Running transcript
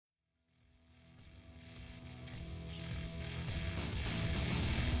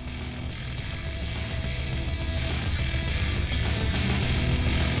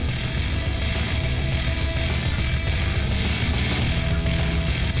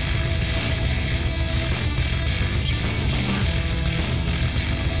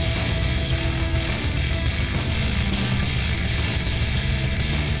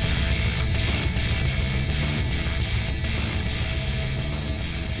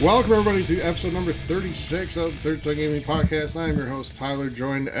Welcome everybody to episode number 36 of the Third Sun Gaming Podcast. I am your host Tyler,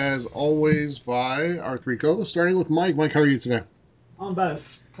 joined as always by our three co-hosts, starting with Mike. Mike, how are you today? I'm about as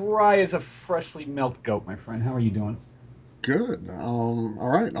spry as a freshly milked goat, my friend. How are you doing? Good. All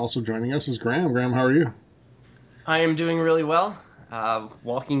right. Also joining us is Graham. Graham, how are you? I am doing really well.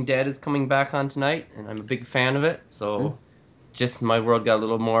 Walking Dead is coming back on tonight, and I'm a big fan of it. So, just my world got a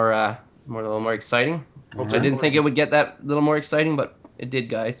little more exciting. Which I didn't think it would get that little more exciting, but it did,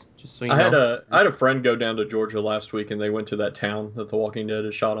 guys. Just so you know. I had a friend go down to Georgia last week, and they went to that town that The Walking Dead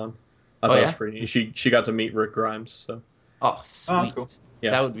is shot on. I thought it was pretty. She got to meet Rick Grimes. So. Oh, sweet. Oh, that's cool.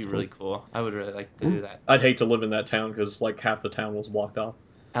 Yeah, that would be really cool. I would really like to do that. I'd hate to live in that town because like half the town was blocked off.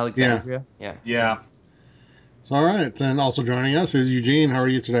 Alexandria. Yeah. So, all right. And also joining us is Eugene. How are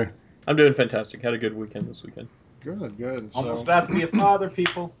you today? I'm doing fantastic. Had a good weekend this weekend. Good. Almost about to be a father,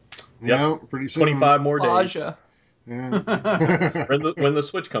 people. Yeah, pretty soon. 25 more days. Aja. Yeah. when the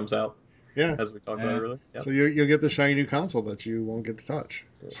Switch comes out. Yeah. As we talked about earlier. Yep. So you'll get the shiny new console that you won't get to touch.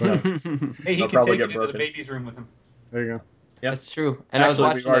 So Hey, he I'll can probably take get it into the broken. baby's room with him. there you go. Yeah. That's true. And Actually, I was we've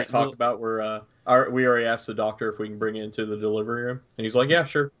watching already that talked about we already asked the doctor if we can bring it into the delivery room, and he's like, "Yeah,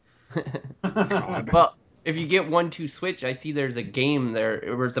 sure." Well, if you get 1-2 Switch, I see there's a game there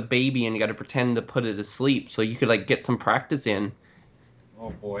where it's a baby and you got to pretend to put it to sleep, so you could like get some practice in. Oh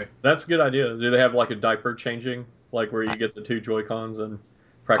boy. That's a good idea. Do they have like a diaper changing, like where you get the two Joy-Cons and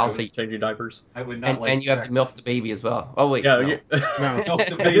practice changing diapers? I would not like. And you have to milk the baby as well. Oh wait, Yeah, no. No. Milk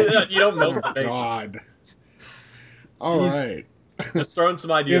the baby. you don't milk the baby. God. All right. Just throwing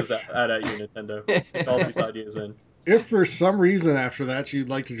some ideas at you, Nintendo. Take all these ideas in. If for some reason after that you'd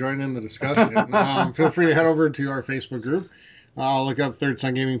like to join in the discussion, feel free to head over to our Facebook group. Look up Third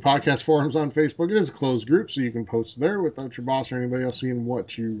Sun Gaming Podcast Forums on Facebook. It is a closed group, so you can post there without your boss or anybody else seeing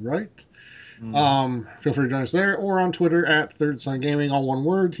what you write. Feel free to join us there or on Twitter at Third Sun Gaming, all one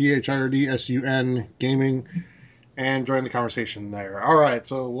word, THIRDSUN Gaming, and join the conversation there. All right,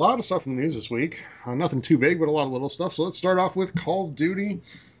 so a lot of stuff in the news this week. Nothing too big, but a lot of little stuff. So let's start off with Call of Duty.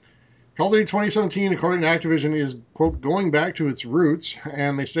 Call of Duty 2017, according to Activision, is, quote, going back to its roots,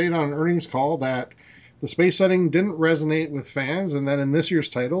 and they stated on an earnings call that the space setting didn't resonate with fans, and that in this year's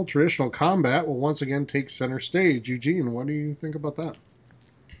title, traditional combat will once again take center stage. Eugene, what do you think about that?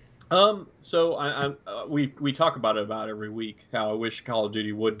 So we talk about it about every week, how I wish Call of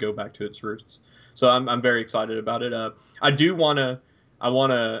Duty would go back to its roots. So I'm very excited about it. I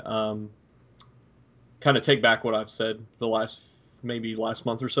want to kind of take back what I've said the last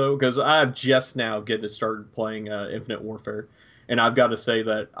month or so, because I've just now getting started playing Infinite Warfare, and I've got to say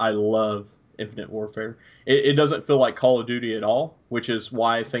that I love Infinite Warfare. It doesn't feel like Call of Duty at all, which is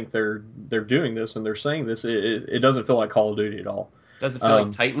why I think they're doing this and they're saying this. It doesn't feel like Call of Duty at all. Does it feel like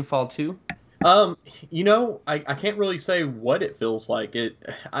Titanfall 2? I can't really say what it feels like. It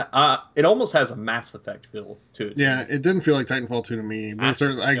almost has a Mass Effect feel to it. Yeah, it didn't feel like Titanfall 2 to me, but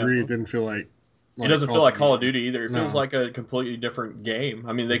certainly, I agree, it didn't feel like it doesn't feel like Call of Duty either. It feels like a completely different game.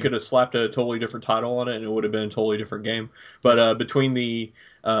 I mean, they could have slapped a totally different title on it, and it would have been a totally different game. But between the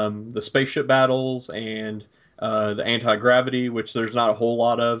spaceship battles and the anti-gravity, which there's not a whole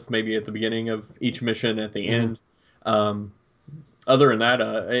lot of, maybe at the beginning of each mission, at the end. Other than that,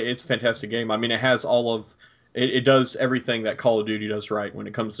 it's a fantastic game. I mean, it has all of it does everything that Call of Duty does right when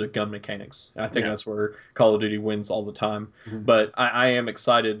it comes to gun mechanics. I think that's where Call of Duty wins all the time. But I am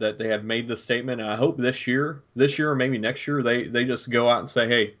excited that they have made this statement, and I hope this year or maybe next year, they just go out and say,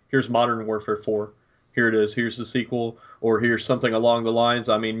 hey, here's Modern Warfare 4. Here it is. Here's the sequel, or here's something along the lines.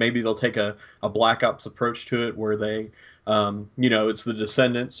 I mean, maybe they'll take a Black Ops approach to it where they, it's the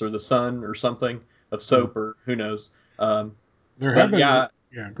descendants or the son or something of Soap or who knows. There have been, yeah,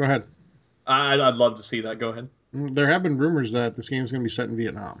 go ahead. I'd love to see that. Go ahead. There have been rumors that this game is going to be set in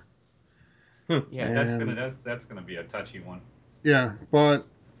Vietnam. Yeah, that's gonna be a touchy one. Yeah, but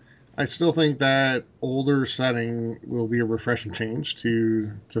I still think that older setting will be a refreshing change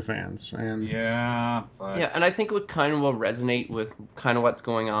to fans. And yeah, and I think it would kind of will resonate with kind of what's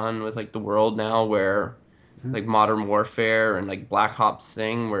going on with like the world now, where like Modern Warfare and like Black Ops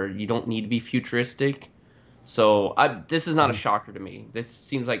thing, where you don't need to be futuristic. So this is not a shocker to me. This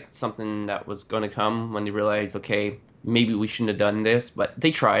seems like something that was going to come when they realized, okay, maybe we shouldn't have done this, but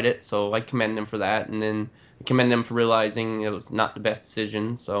they tried it, so I commend them for that, and then I commend them for realizing it was not the best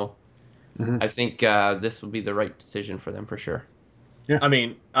decision. So I think this would be the right decision for them for sure. Yeah. I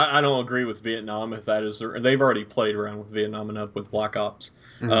mean, I don't agree with Vietnam if that is they've already played around with Vietnam enough with Black Ops.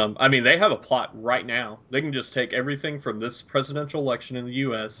 I mean, they have a plot right now. They can just take everything from this presidential election in the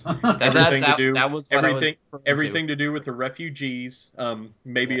U.S., everything to do with the refugees,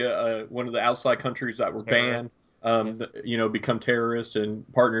 maybe one of the outside countries that were banned, become terrorists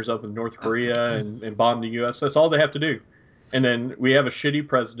and partners up with North Korea and bomb the U.S. That's all they have to do. And then we have a shitty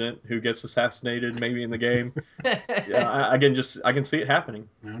president who gets assassinated maybe in the game. Yeah, I can see it happening.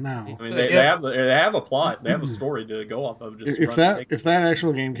 No. I mean, they have a plot, they have a story to go off of. Just If that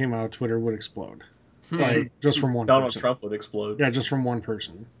actual game came out, Twitter would explode. Like just from one Donald person. Trump would explode. Yeah, just from one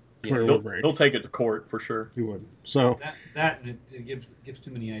person. Twitter he'll, would break. He'll take it to court for sure. He would. So it gives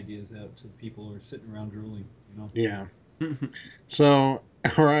too many ideas out to people who are sitting around drooling. Yeah. So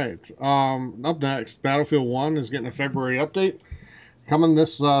all right. Up next, Battlefield 1 is getting a February update coming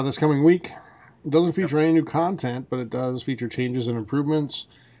this coming week. It doesn't feature any new content, but it does feature changes and improvements,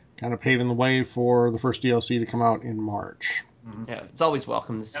 kind of paving the way for the first DLC to come out in March. Yeah, it's always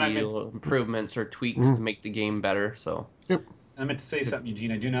welcome to see improvements or tweaks to make the game better. So. Yep. I meant to say something,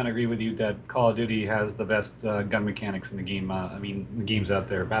 Eugene. I do not agree with you that Call of Duty has the best gun mechanics in the game. The games out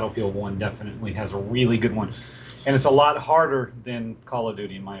there. Battlefield 1 definitely has a really good one. And it's a lot harder than Call of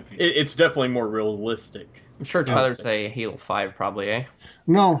Duty, in my opinion. It's definitely more realistic. I'm sure Tyler'd say Halo 5 probably, eh?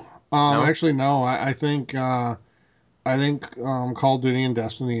 No. No? Actually, no. I think Call of Duty and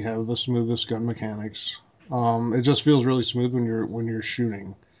Destiny have the smoothest gun mechanics. It just feels really smooth when you're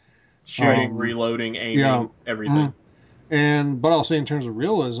shooting. Reloading, aiming, everything. But I'll say in terms of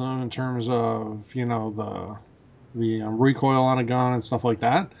realism, in terms of the recoil on a gun and stuff like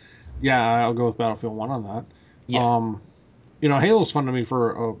that, yeah, I'll go with Battlefield 1 on that. Yeah. Halo's fun to me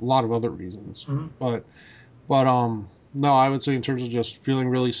for a lot of other reasons, but no, I would say in terms of just feeling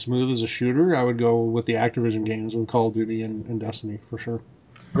really smooth as a shooter, I would go with the Activision games with Call of Duty and Destiny for sure.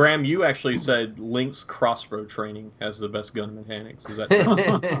 Graham, you actually said Link's crossbow training has the best gun mechanics. Is that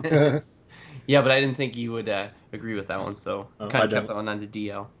true? Yeah, but I didn't think you would agree with that one, so kind of kept that one on to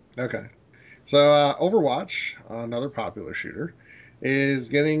DL. Okay. So Overwatch, another popular shooter, is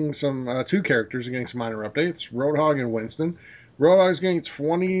getting some two characters are getting some minor updates. Roadhog and Winston. Roadhog is getting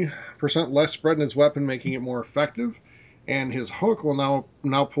 20% less spread in his weapon, making it more effective, and his hook will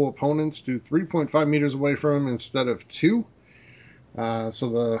now pull opponents to 3.5 meters away from him instead of 2.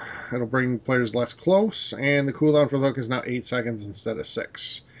 So it'll bring players less close, and the cooldown for the hook is now 8 seconds instead of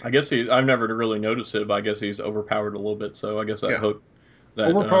 6. I guess I've never really noticed it, but I guess he's overpowered a little bit. So I guess that hook.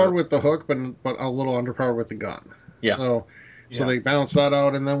 Overpowered with the hook, but a little underpowered with the gun. Yeah. So they balance that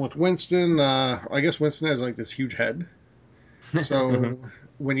out, and then with Winston, I guess Winston has like this huge head. So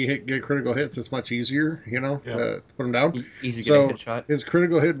when you get critical hits, it's much easier, to put him down. Easier to get a headshot. His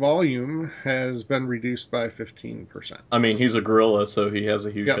critical hit volume has been reduced by 15%. I mean, he's a gorilla, so he has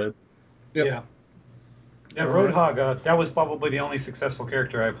a huge head. Yep. Yeah. Yeah, Roadhog. That was probably the only successful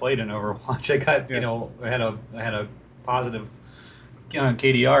character I played in Overwatch. I got, I had a positive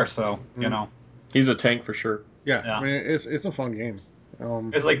KDR, so he's a tank for sure. Yeah. I mean, it's a fun game.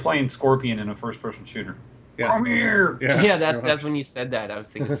 It's like playing Scorpion in a first-person shooter. Yeah. Come here. Yeah, that's when you said that. I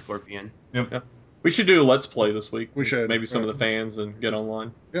was thinking Scorpion. Yep. We should do a Let's Play this week. We should. Maybe some of the fans and get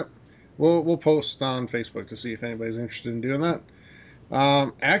online. Yep. We'll post on Facebook to see if anybody's interested in doing that.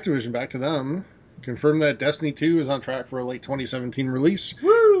 Activision, back to them. Confirmed that Destiny 2 is on track for a late 2017 release.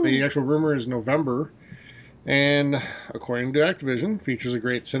 Woo! The actual rumor is November. And according to Activision, features a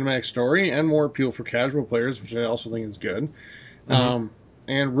great cinematic story and more appeal for casual players, which I also think is good.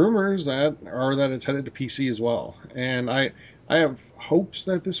 And rumors that it's headed to PC as well. And I have hopes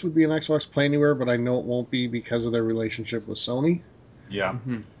that this would be an Xbox Play Anywhere, but I know it won't be because of their relationship with Sony. Yeah.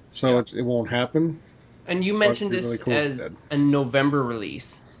 So it won't happen. And you mentioned this really cool as a November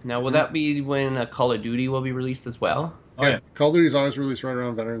release. Now, will that be when Call of Duty will be released as well? Yeah. Call of Duty is always released right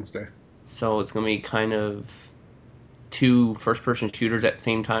around Veterans Day. So it's going to be kind of two first-person shooters at the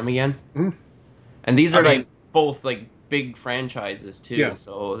same time again? Mm-hmm. And these are both big franchises too. Yeah.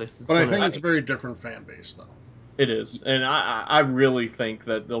 So this is. But I think it's a very different fan base, though. It is, and I really think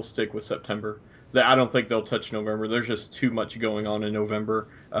that they'll stick with September. I don't think they'll touch November. There's just too much going on in November.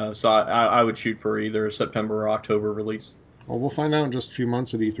 So I would shoot for either a September or October release. Well, we'll find out in just a few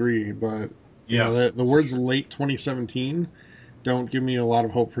months at E3, but the words late 2017 don't give me a lot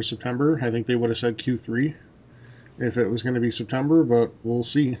of hope for September. I think they would have said Q3 if it was going to be September, but we'll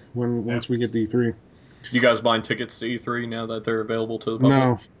see once we get to E3. You guys buying tickets to E3 now that they're available to the public?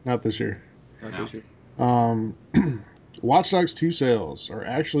 No, not this year. This year. Watch Dogs 2 sales are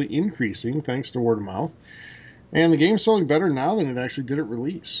actually increasing thanks to word of mouth, and the game's selling better now than it actually did at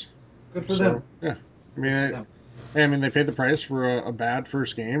release. Good for them. Yeah, I mean, they paid the price for a bad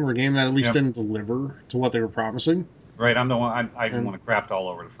first game, or a game that at least didn't deliver to what they were promising. Right, I'm the one. I And- want to craft all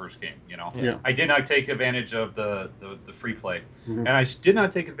over the first game. You know, Yeah. I did not take advantage of the free play, Mhm. and I did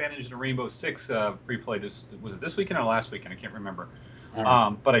not take advantage of the Rainbow Six free play. Was it this weekend or last weekend? I can't remember. All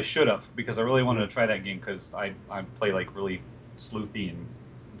right. But I should have because I really wanted Mhm. to try that game because I play like really sleuthy and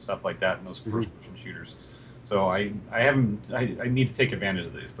stuff like that in those Mhm. first person shooters. So I haven't I need to take advantage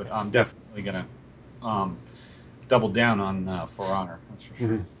of these, but I'm Yep. definitely gonna um, double down on For Honor. That's for sure.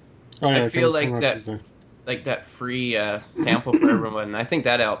 Mhm. Oh yeah, I feel coming like out that, Tuesday. like that free sample for everyone. I think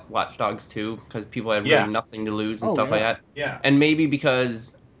that helped Watch Dogs too, because people had Yeah. really nothing to lose and Oh, stuff yeah. like that. Yeah. And maybe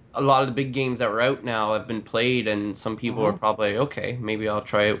because a lot of the big games that were out now have been played, and some people are Mhm. probably okay. Maybe I'll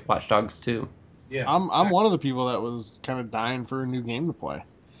try Watch Dogs too. Yeah. I'm exactly. one of the people that was kind of dying for a new game to play.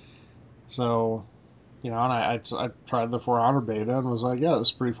 So, and I tried the For Honor beta and was like, yeah, this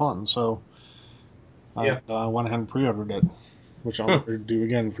is pretty fun. So Yeah. I went ahead and pre-ordered it, which I'll never do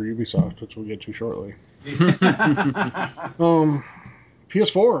again for Ubisoft, which we'll get to shortly.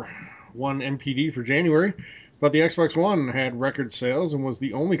 PS4 won MPD for January, but the Xbox One had record sales and was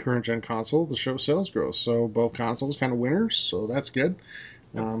the only current gen console to show sales growth. So both consoles kind of winners, so that's good.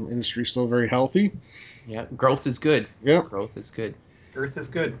 Industry still very healthy. Yeah, growth is good. Yep. Growth is good. Earth is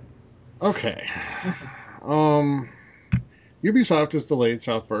good. Okay. Ubisoft has delayed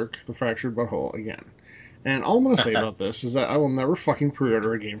South Park: The Fractured Butthole again. And all I'm going to say about this is that I will never fucking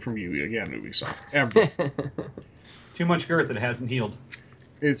pre-order a game from you again, Ubisoft. Ever. Too much girth that hasn't healed.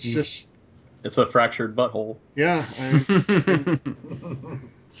 It's just, It's a fractured butthole. yeah.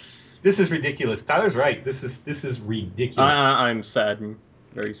 This is ridiculous. Tyler's right. This is ridiculous. I'm saddened,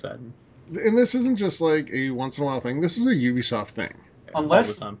 very saddened, And this isn't just like a once in a while thing. This is a Ubisoft thing. all the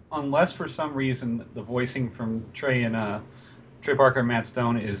unless time. unless for some reason the voicing from Trey and Trey Parker and Matt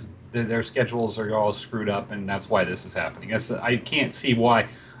Stone is their schedules are all screwed up, and that's why this is happening. I can't see why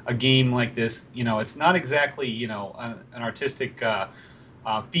a game like this. It's not exactly an artistic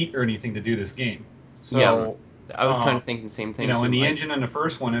feat or anything to do this game. Yeah, So. I was kind Um, of thinking the same thing too, in the Mike. engine in the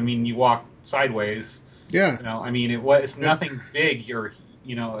first one, I mean, you walk sideways. Yeah. It's nothing big or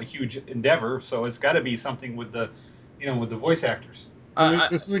a huge endeavor. So it's got to be something with the voice actors. And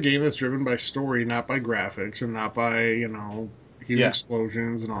this is a game that's driven by story, not by graphics, and not by, huge Yeah.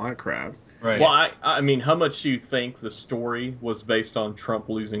 explosions and all that crap. Right. Well, I mean, how much do you think the story was based on Trump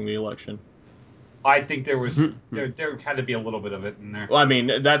losing the election? I think there had to be a little bit of it in there. Well, I mean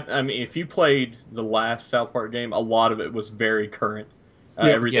if you played the last South Park game, a lot of it was very current.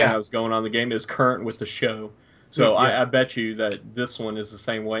 Yep. Everything Yeah. that was going on in the game is current with the show. So Yeah. I bet you that this one is the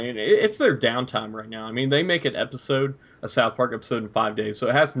same way, and it's their downtime right now. I mean, they make a South Park episode in 5 days, so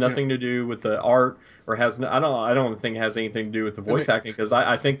it has nothing to do with the art or I don't think it has anything to do with the voice acting because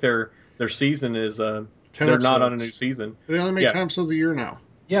I think their season is 10 they're not on a episodes. new season. They only make Yeah. 10 episodes a year now.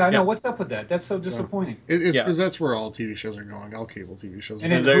 Yeah, I know. Yeah. What's up with that? That's so disappointing. It's Yeah. because that's where all TV shows are going. All cable TV shows.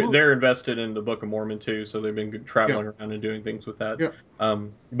 And Are then going. They're invested in the Book of Mormon too, so they've been traveling around and doing things with that. Yeah.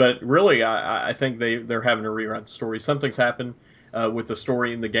 But really, I think they're having to rewrite the story. Something's happened with the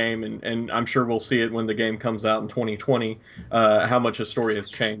story in the game, and I'm sure we'll see it when the game comes out in 2020. How much the story has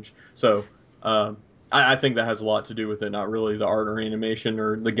changed. So I think that has a lot to do with it, not really the art or animation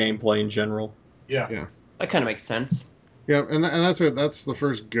or the gameplay in general. Yeah. That kind of makes sense. Yeah, and that's the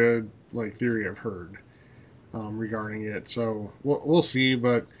first good theory I've heard regarding it. So we'll see,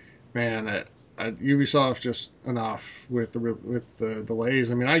 but man, Ubisoft just enough with the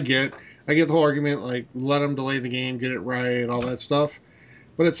delays. I mean, I get the whole argument let them delay the game, get it right, all that stuff.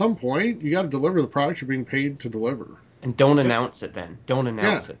 But at some point, you got to deliver the product you're being paid to deliver. And don't announce it then. Don't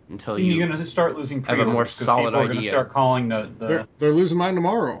announce it until And you're you going to start losing have a more pre-orders because solid people are going to idea. start calling the They're losing mine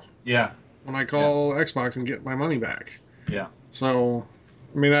tomorrow yeah. when I call Xbox and get my money back. Yeah. So,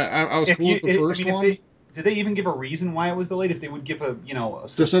 I mean, I was cool with the first one. Did they even give a reason why it was delayed? If they would give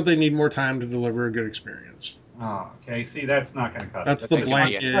Just said they need more time to deliver a good experience. Oh, okay. See, that's not going to cut it. That's the just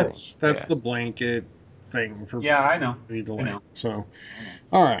blanket. That's Yeah. the blanket thing for Yeah, I know. delay. I know. So,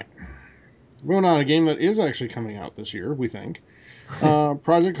 all right. Moving on, a game that is actually coming out this year, we think.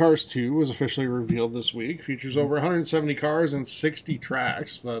 Project Cars 2 was officially revealed this week. Features over 170 cars and 60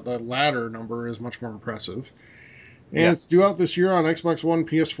 tracks. The latter number is much more impressive. And it's due out this year on Xbox One,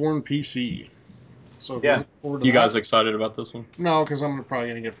 PS4, and PC. So if you're looking forward to You that- guys excited about this one? No, because I'm probably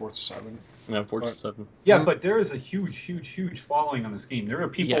going to get Forza 7. Yeah, Forza 7. Yeah, but there is a huge following on this game. There are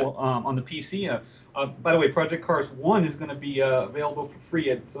people on the PC. By the way, Project Cars 1 is going to be available for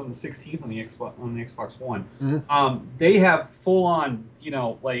free on the 16th on the Xbox One. Mhm. They have full on,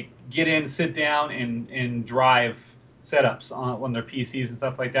 get in, sit down, and drive setups on their PCs and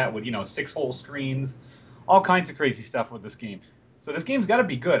stuff like that with 6-hole screens, all kinds of crazy stuff with this game. So this game's got to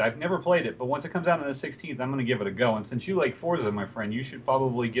be good. I've never played it, but once it comes out on the 16th, I'm going to give it a go. And since you like Forza, my friend, you should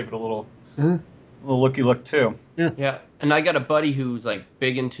probably give it a little looky look too. Yeah. Yeah, and I got a buddy who's like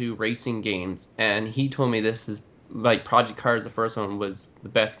big into racing games, and he told me this is like Project Cars, the first one, was the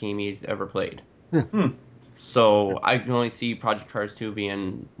best game he's ever played. Hmm. So I can only see Project Cars 2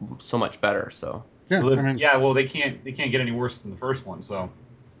 being so much better. So Yeah, Well, I mean, yeah, well, they can't get any worse than the first one. So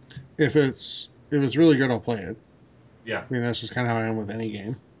if it's really good, I'll play it. yeah, I mean, that's just kind of how I am with any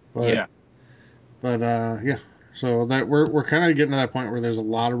game. But yeah, yeah. So that we're kind of getting to that point where there's a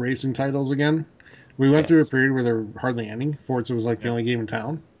lot of racing titles again. We went through a Yes. period where there were hardly any. Forza was like the Yeah. only game in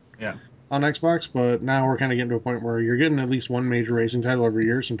town yeah. on Xbox, but now we're kind of getting to a point where you're getting at least one major racing title every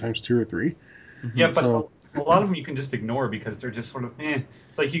year, sometimes 2 or 3. Yeah, but So- a lot of them you can just ignore because they're just sort of eh.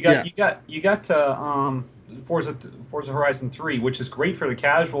 It's like Yeah. you got Forza Horizon 3, which is great for the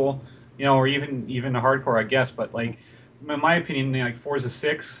casual, or even the hardcore, I guess. But like in my opinion, like Forza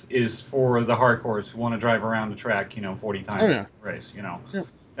 6 is for the hardcores who want to drive around the track, 40 times yeah. race. Yep.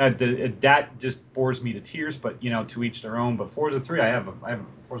 That just bores me to tears. But to each their own. But Forza 3, I have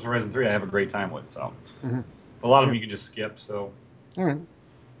Forza Horizon 3, I have a great time with. So Mhm. a lot of Sure. them you can just skip. So. All right.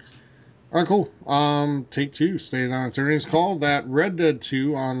 All right, cool. Take-Two stated on its earnings call that Red Dead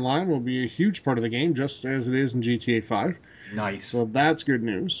 2 Online will be a huge part of the game, just as it is in GTA 5. Nice. So that's good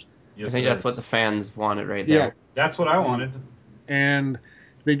news. I Yes, think it that's is. what the fans wanted right Yeah. there. That's what I wanted. And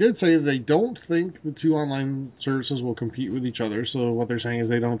they did say they don't think the 2 online services will compete with each other. So what they're saying is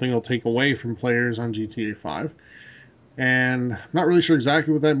they don't think it'll take away from players on GTA 5. And I'm not really sure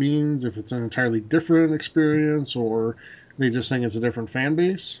exactly what that means, if it's an entirely different experience or they just think it's a different fan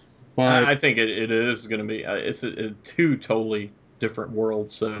base. But I think it is going to be. It's two totally different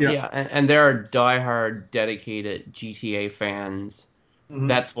worlds. So Yeah. Yeah, and there are diehard, dedicated GTA fans. Mhm.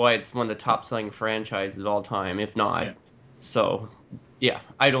 That's why it's one of the top selling franchises of all time, if not. Yeah. So, yeah,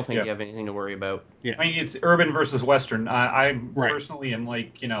 I don't think Yeah. you have anything to worry about. I mean, it's urban versus Western. I Right. personally am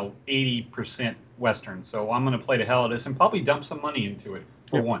like 80% Western, so I'm going to play the hell out of this and probably dump some money into it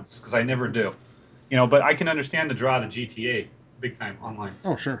for Yep. once because I never do. But I can understand the draw to GTA big time online.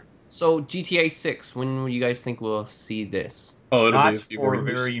 oh, sure. So, GTA 6, when will you guys think we'll see this? it'll be Not a few for more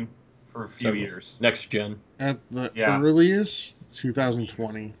years. for a few Several. years. Next gen. At the Yeah. earliest,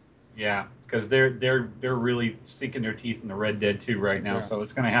 2020. Yeah, because they're really sinking their teeth in the Red Dead 2 right now, Yeah. so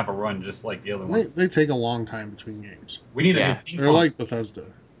it's going to have a run just like the other They, one. they take a long time between games. We need a Yeah. new ping They're pong. like Bethesda.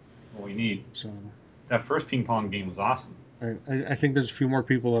 What we need. So That first ping pong game was awesome. I think there's a few more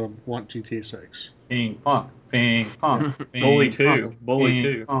people that want GTA 6. Ping pong, ping pong, ping Bully pong, 2. Bully ping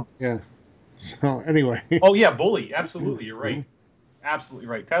 2. pong. Yeah. So anyway. Oh yeah, Bully. Absolutely, you're right. Absolutely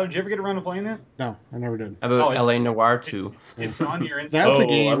right. Tyler, did you ever get around to playing that? No, I never did. How about Oh, LA Noir 2? It's on your Instagram. That's a Oh, I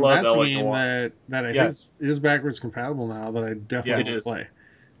game. love That's a LA game Noir. that I Yes. think is backwards compatible now. That I definitely It want is. to play.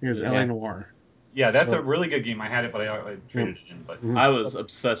 Is It is. LA Yeah. Noir. Yeah, that's So- a really good game. I had it, but I traded it in. But Mhm. I was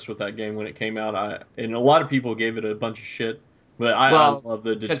obsessed with that game when it came out. And a lot of people gave it a bunch of shit, but I Well, love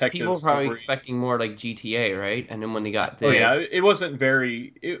the Because detective people were probably story. expecting more like GTA, right? And then when they got Oh this, yeah, it wasn't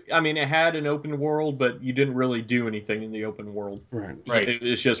very. I mean, it had an open world, but you didn't really do anything in the open world. Right. right,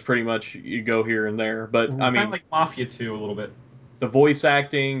 It's just pretty much you go here and there. But Mhm. I kind mean, of like Mafia 2 a little bit. the voice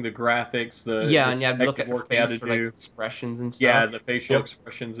acting, the graphics, the and you have to look detective at the work they had face to for like do. expressions and stuff. Yeah, the facial Yep.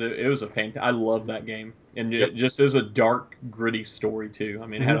 expressions. It was a fantastic. I love that game, and Yep. it just is a dark, gritty story too. I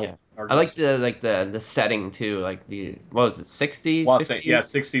mean, it had a Yeah. lot of I like darkness. the setting too, like the what was it, 60, Los 50? yeah,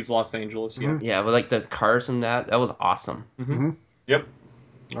 60s Los Angeles. Yeah. Mhm. Yeah, but like the cars and that was awesome. Yep.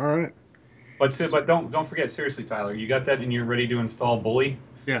 All right. But don't forget, seriously, Tyler, you got that and you're ready to install Bully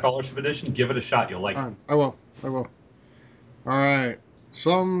Yeah. Scholarship Edition. Give it a shot. You'll like All it. right. I will. All right.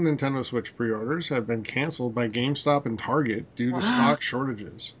 Some Nintendo Switch pre-orders have been canceled by GameStop and Target due to stock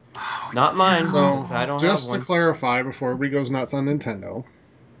shortages. Not mine. So, 'cause I don't just have to one. clarify before everybody goes nuts on Nintendo,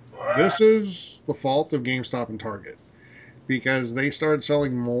 this is the fault of GameStop and Target because they started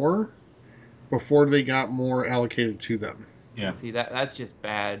selling more before they got more allocated to them. Yeah. See that's just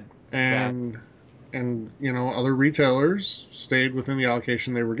bad. And other retailers stayed within the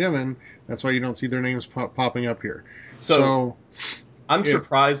allocation they were given. That's why you don't see their names popping up here. So I'm if-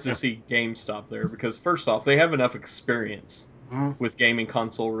 surprised to yeah. see GameStop there because first off, they have enough experience Mhm. with gaming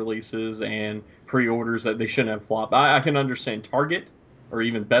console releases and pre-orders that they shouldn't have flopped. I can understand Target or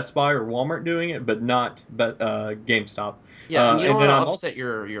even Best Buy or Walmart doing it, but not GameStop. Yeah, and you don't and then want I'm to upset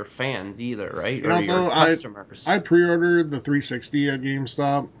also your fans either, right? You know, Or your though, customers. I pre-ordered the 360 at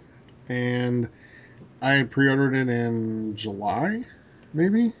GameStop, and I pre-ordered it in July,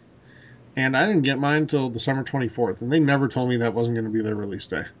 maybe, and I didn't get mine until December 24th, and they never told me that wasn't going to be their release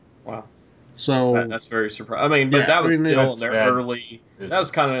day. wow. So That's very surprising. I mean, but Yeah, that was I mean, still in that's their bad. early. That was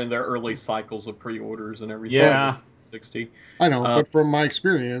kind of in their early cycles of pre-orders and everything. Yeah. 60. I know, but from my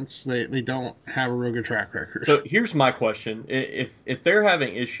experience, they don't have a real good track record. So here's my question: if they're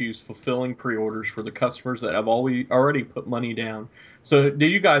having issues fulfilling pre-orders for the customers that have already put money down, so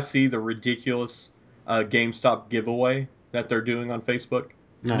did you guys see the ridiculous GameStop giveaway that they're doing on Facebook?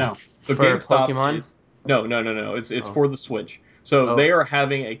 No. So For GameStop Pokemon? is no. It's Oh. for the Switch. So Oh. they are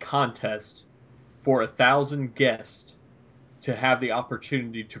having a contest for 1,000 guests to have the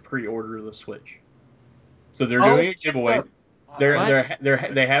opportunity to pre-order the Switch. So they're doing a giveaway.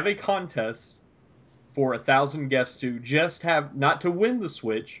 They have a contest for 1,000 guests to just have not to win the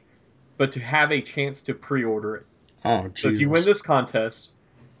Switch, but to have a chance to pre-order it. Oh, So if you win Jesus. this contest,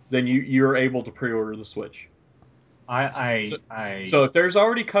 then you're able to pre-order the Switch. So if there's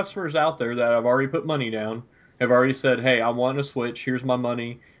already customers out there that have already put money down, have already said, "Hey, I want a Switch. Here's my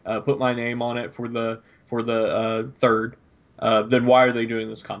money. Put my name on it for the third." Then why are they doing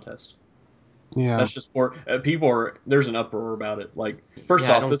this contest? Yeah. That's just for people are. There's an uproar about it. Like, first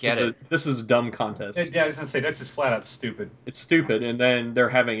I off, don't get it. this is a dumb contest. Yeah, I was gonna say that's just flat out stupid. It's stupid, and then they're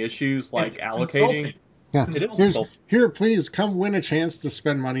having issues like It's allocating. insulting. Yeah. It is Here's, insulting. here, please come win a chance to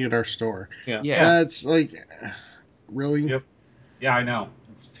spend money at our store. Yeah. That's like, really? Yep. Yeah, I know.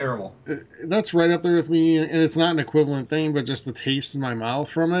 It's terrible. That's right up there with me, and it's not an equivalent thing, but just the taste in my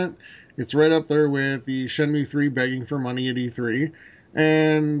mouth from it. It's right up there with the Shenmue 3 begging for money at E3,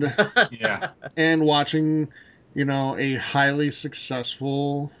 and Yeah. and watching, a highly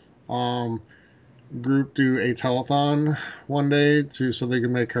successful group do a telethon one day so they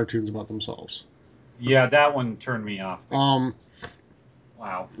can make cartoons about themselves. Yeah, that one turned me off.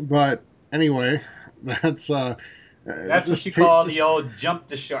 Wow. But anyway, that's That's what you call the old jump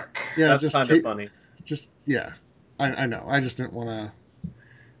the shark. Yeah, That's just kind of funny. Just yeah, I know. I just didn't want to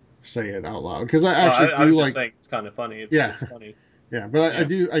say it out loud because I I actually was do just saying it's kind of funny. It's funny. Yeah, but I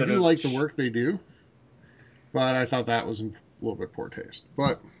do but like the work they do. But I thought that was a little bit poor taste.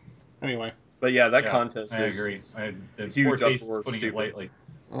 But anyway. But yeah, that contest I is agree. a huge poor taste uproar. is putting Stupid. it lightly.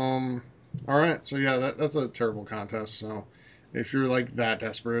 All right. So yeah, that's a terrible contest. So if you're like that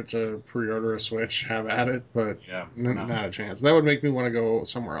desperate to pre-order a Switch, have at it. But not a chance. That would make me want to go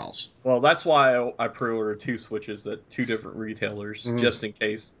somewhere else. Well, that's why I pre-ordered 2 Switches at 2 different retailers, just in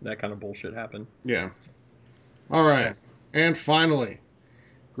case that kind of bullshit happened. Yeah. All right. And finally,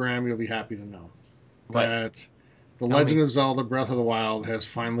 Graham, you'll be happy to know that The Legend of Zelda Breath of the Wild has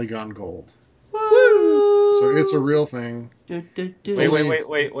finally gone gold. Woo! So it's a real thing. Wait.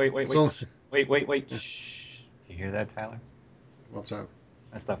 Shh. You hear that, Tyler? What's up?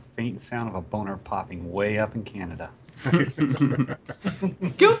 That's the faint sound of a boner popping way up in Canada.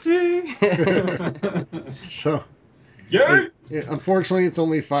 Guilty! So, yeah. Unfortunately, it's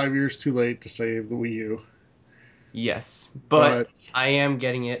only 5 years too late to save the Wii U. Yes, but I am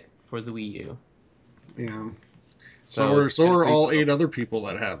getting it for the Wii U. Yeah. So are all 8 other people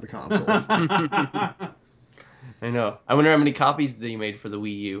that have the console. I know. I wonder how many copies they made for the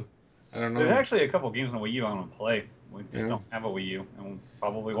Wii U. I don't know. There's actually a couple games on Wii U I want to play. We just don't have a Wii U, and we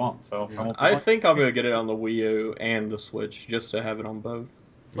probably won't. So I think I'm gonna get it on the Wii U and the Switch just to have it on both.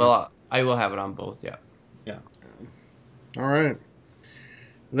 Well, I will have it on both. Yeah. All right.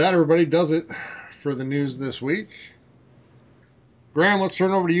 That, everybody, does it for the news this week. Graham, let's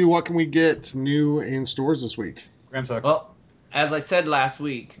turn over to you. What can we get new in stores this week? Graham sucks. Well, as I said last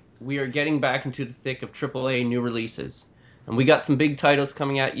week, we are getting back into the thick of AAA new releases. And we got some big titles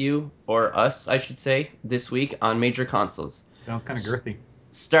coming at you, or us, I should say, this week on major consoles. Sounds kind of girthy.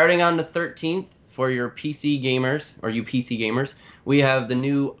 Starting on the 13th, for your PC gamers, or you PC gamers, we have the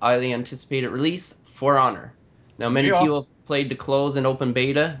new highly anticipated release, For Honor. Now, many people have played the closed and open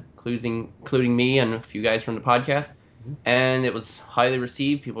beta, including me and a few guys from the podcast, and it was highly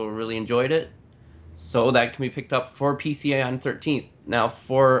received. People really enjoyed it. So that can be picked up for PC on 13th. Now,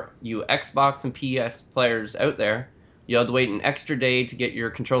 for you Xbox and PS players out there, you have to wait an extra day to get your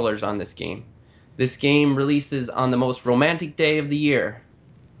controllers on this game. This game releases on the most romantic day of the year.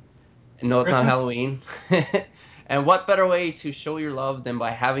 And no, it's not Halloween. And what better way to show your love than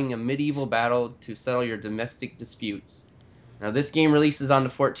by having a medieval battle to settle your domestic disputes? Now, this game releases on the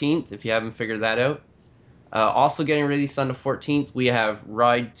 14th, if you haven't figured that out. Also getting released on the 14th, we have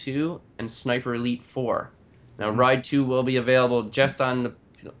Ride 2 and Sniper Elite 4. Now, Ride 2 will be available just on the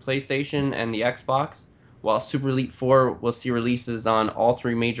PlayStation and the Xbox, while Super Elite 4 will see releases on all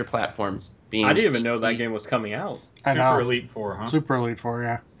 3 major platforms. I didn't even know that game was coming out. Super Elite 4, huh? Super Elite 4,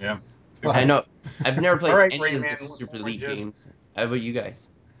 yeah. Yeah. I know. I've never played any of the Super Elite games. How about you guys?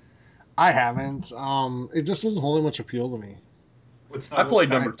 I haven't. It just doesn't hold much appeal to me. What's I not what played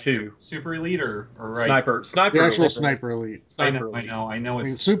kind number of- 2. Super Elite or right? Sniper The actual Elite. Sniper Elite. Sniper I Elite. know. I know. I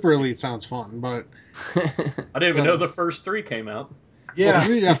mean, It's Super Elite sounds fun, but I didn't even know the first 3 came out. yeah.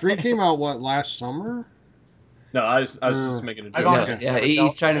 well, three came out last summer? No, I was just making a I've joke. No, honestly yeah, never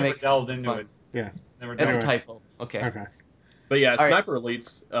he's trying to never make delved it into fun. it. Yeah. Never It's a delved. Anyway. typo. Okay. Okay. But yeah, All right. Sniper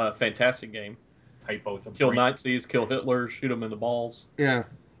Elite's a fantastic game. Typo. It's a Kill brain. Nazis, kill Hitler, shoot them in the balls. Yeah.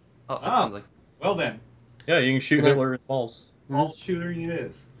 Oh, that Oh, sounds like. well then, Yeah, you can shoot But Hitler in the balls. ball shooter it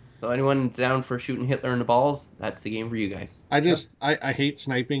is. So anyone down for shooting Hitler in the balls? That's the game for you guys. I hate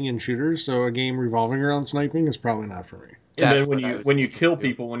sniping in shooters, so a game revolving around sniping is probably not for me. And That's then when what I you was when you thinking kill too.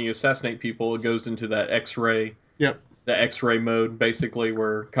 people, when you assassinate people, it goes into that X-ray Yep. the X-ray mode, basically,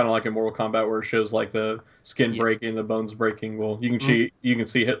 where kind of like in Mortal Kombat, where it shows like the skin Yeah. breaking, the bones breaking. Well, you can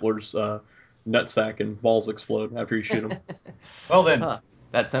see Hitler's nutsack and balls explode after you shoot him. Well then, Huh.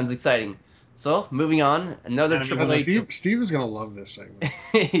 That sounds exciting. So moving on, another Enemy triple That's A. Blade. Steve is gonna love this segment.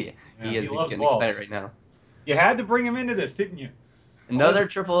 He Yeah, is. he He's loves getting balls. excited right now. You had to bring him into this, didn't you? Another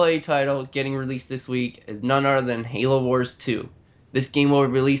AAA title getting released this week is none other than Halo Wars 2. This game will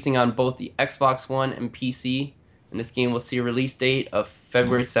be releasing on both the Xbox One and PC, and this game will see a release date of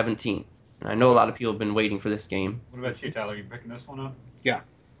February 17th. And I know a lot of people have been waiting for this game. What about you, Tyler? You picking this one up? Yeah.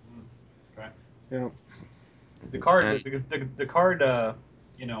 Okay. Yeah. The card, And- the card, the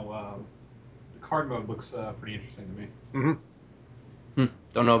card mode looks pretty interesting to me.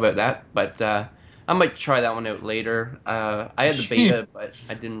 Don't know about that, but I might try that one out later. I had the beta, but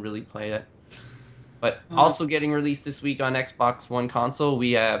I didn't really play it. But also getting released this week on Xbox One console,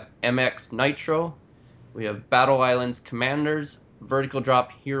 we have MX Nitro, we have Battle Islands Commanders, Vertical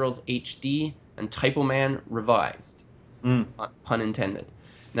Drop Heroes HD, and Typo Man Revised. Mm. Pun intended.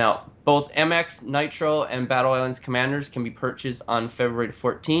 Now, both MX Nitro and Battle Islands Commanders can be purchased on February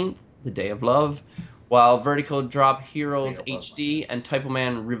 14th, the Day of Love, while Vertical Drop Heroes Day of Love. HD and Typo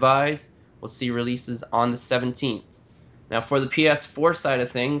Man Revised will see releases on the 17th. Now, for the PS4 side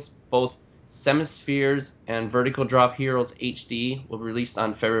of things, both Semispheres and Vertical Drop Heroes HD will be released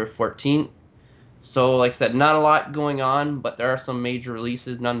on February 14th. So, like I said, not a lot going on, but there are some major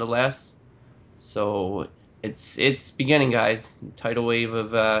releases nonetheless. So it's beginning, guys. Tidal wave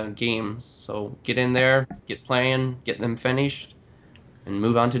of games. So get in there, get playing, get them finished, and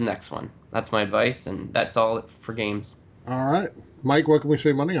move on to the next one. That's my advice, and that's all for games. All right, Mike. What can we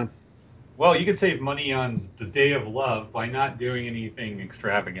save money on? Well, you can save money on the Day of Love by not doing anything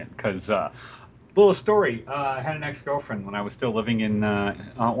extravagant. Because, little story, I had an ex-girlfriend when I was still living in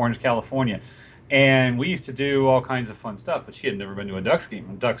Orange, California. And we used to do all kinds of fun stuff, but she had never been to a Ducks game.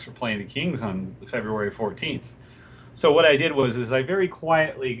 And Ducks were playing the Kings on February 14th. So what I did was I very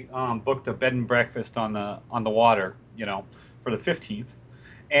quietly booked a bed and breakfast on the water, for the 15th.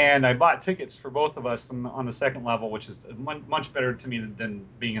 And I bought tickets for both of us on the second level, which is much better to me than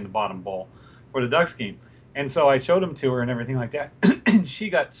being in the bottom bowl for the Ducks game. And so I showed them to her and everything like that. And she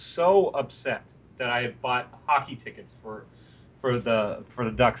got so upset that I had bought hockey tickets for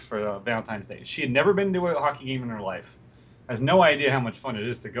the Ducks for Valentine's Day. She had never been to a hockey game in her life, has no idea how much fun it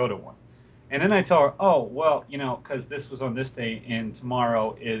is to go to one. And then I tell her, oh, well, because this was on this day and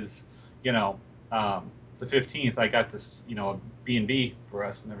tomorrow is, the 15th, I got this, a B&B for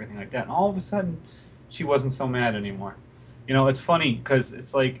us and everything like that. And all of a sudden, she wasn't so mad anymore. It's funny because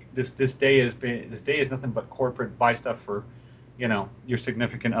it's like this day is nothing but corporate buy stuff for, your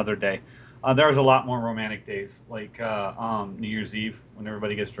significant other day. There was a lot more romantic days, like New Year's Eve when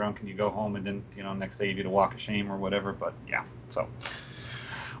everybody gets drunk and you go home and then, next day you do the walk of shame or whatever. But yeah, so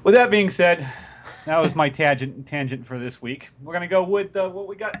with that being said, that was my tangent for this week. We're going to go with what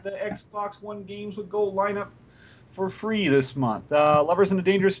we got, the Xbox One games with gold lineup for free this month. Lovers in a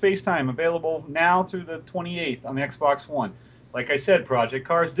Dangerous Space-Time, available now through the 28th on the Xbox One. Like I said, Project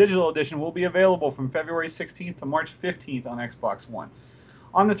Cars Digital Edition will be available from February 16th to March 15th on Xbox One.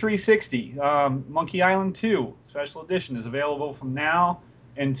 On the 360, Monkey Island 2 Special Edition is available from now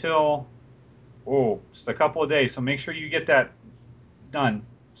until, just a couple of days. So make sure you get that done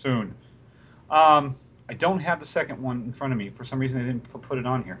soon. I don't have the second one in front of me. For some reason, I didn't put it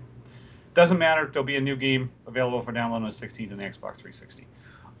on here. Doesn't matter. There'll be a new game available for download on the 16th on the Xbox 360.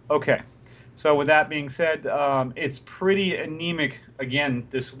 Okay. So with that being said, it's pretty anemic again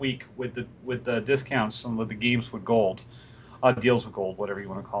this week with the discounts and with the games with gold, deals with gold, whatever you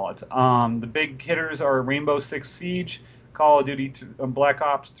want to call it. The big hitters are Rainbow Six Siege, Call of Duty Black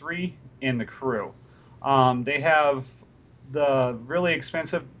Ops 3, and The Crew. They have the really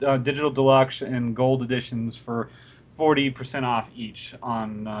expensive digital deluxe and gold editions for 40% off each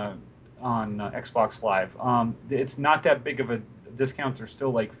on Xbox Live. It's not that big of a discount. They're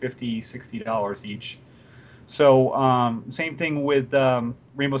still like $50, $60 each. So same thing with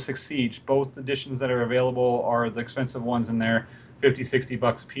Rainbow Six Siege. Both editions that are available are the expensive ones in there, 50,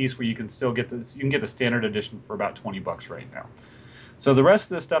 $60 a piece. Where you can still get you can get the standard edition for about $20 right now. So the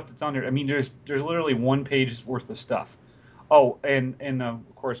rest of the stuff that's on there, I mean, there's literally one page worth of stuff. Oh, and of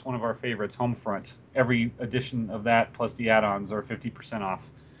course one of our favorites, Homefront. Every edition of that plus the add-ons are 50% off,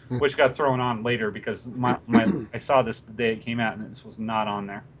 which got thrown on later because my I saw this the day it came out and this was not on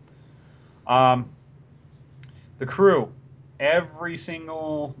there. Um, the crew, every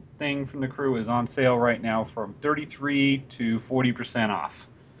single thing from the crew is on sale right now from 33 to 40% off.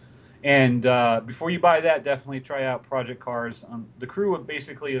 And before you buy that, definitely try out Project Cars. The crew,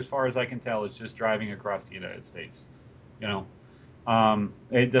 basically, as far as I can tell, is just driving across the United States. You know,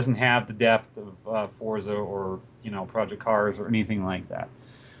 it doesn't have the depth of Forza or Project Cars or anything like that.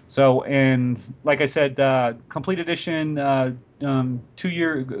 So, and like I said, complete edition,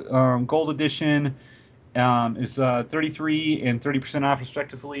 2-year gold edition is 33 and 30% off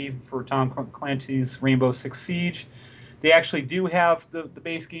respectively for Tom Clancy's Rainbow Six Siege. They actually do have the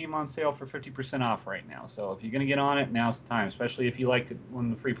base game on sale for 50% off right now. So if you're going to get on it, now's the time, especially if you liked it when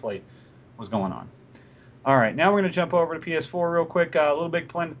the free play was going on. All right, now we're going to jump over to PS4 real quick. Little Big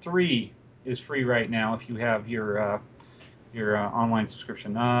Planet 3 is free right now if you have your online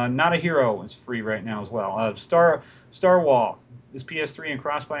subscription. Not a Hero is free right now as well. Star Wall is PS3 and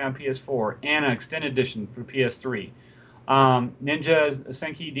cross-buy on PS4, and an extended edition for PS3. Ninja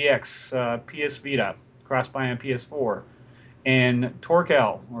Senki DX PS Vita cross-buy on PS4, and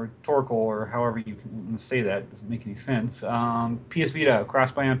Torkel or Torkel or however you can say that, doesn't make any sense. PS Vita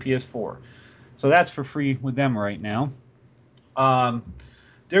cross-buy on PS4. So that's for free with them right now.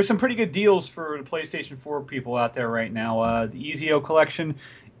 There's some pretty good deals for the PlayStation 4 people out there right now. The EZO collection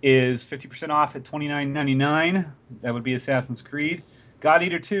is 50% off at $29.99. That would be Assassin's Creed. God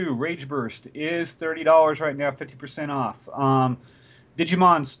Eater 2 Rage Burst is $30 right now, 50% off.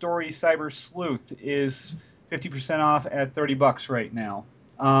 Digimon Story Cyber Sleuth is 50% off at $30 right now.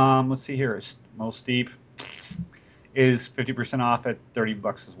 Let's see here. Most Steep is 50% off at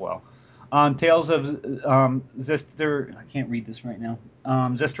 $30 as well. Tales of Zester. I can't read this right now.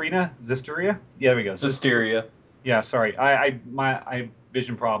 Zesterina? Zesteria? Yeah, there we go. Hysteria. Yeah, sorry. I have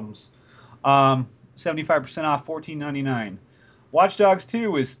vision problems. 75% off, $14.99. Watch Dogs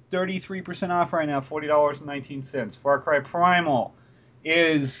 2 is 33% off right now, $40.19. Far Cry Primal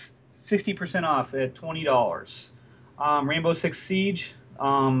is 60% off at $20. Rainbow Six Siege,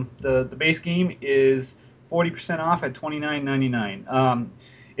 the base game is 40% off at $29.99.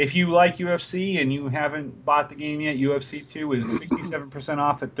 If you like UFC and you haven't bought the game yet, UFC 2 is 67%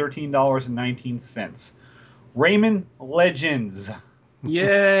 off at $13.19. Rayman Legends.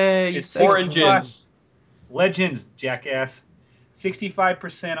 Yay! It's Sega. Origins. Legends, jackass.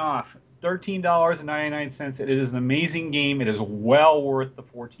 65% off. $13.99. It is an amazing game. It is well worth the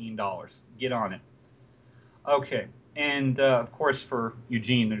 $14. Get on it. Okay. And of course, for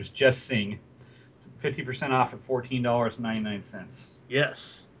Eugene, there's Just Sing. 50% off at $14.99.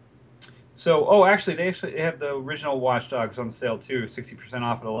 Yes. So, actually, they have the original Watch Dogs on sale too. 60%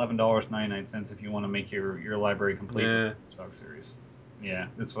 off at $11.99 if you want to make your library complete with the Watch Dogs series. Yeah,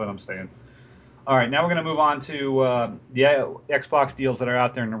 that's what I'm saying. All right, now we're going to move on to the Xbox deals that are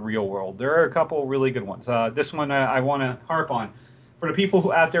out there in the real world. There are a couple really good ones. This one I want to harp on. For the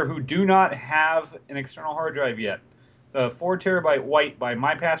people out there who do not have an external hard drive yet, the 4 terabyte white by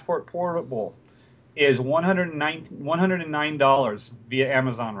My Passport Portable is $109 via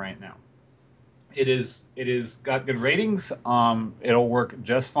Amazon right now. It is got good ratings. It'll work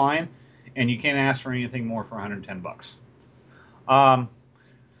just fine, and you can't ask for anything more for $110.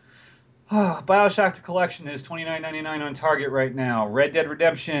 BioShock the Collection is $29.99 on Target right now. Red Dead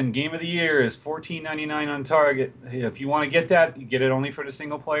Redemption Game of the Year is $14.99 on Target. If you want to get that, you get it only for the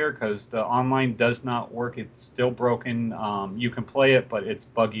single player because the online does not work. It's still broken. You can play it, but it's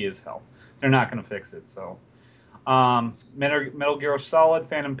buggy as hell. They're not going to fix it. So, Metal Gear Solid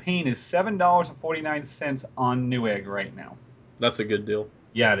Phantom Pain is $7.49 on Newegg right now. That's a good deal.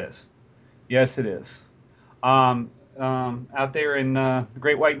 Yeah, it is. Yes, it is. Out there in the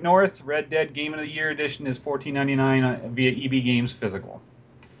Great White North, Red Dead Game of the Year edition is $14.99 via EB Games Physical.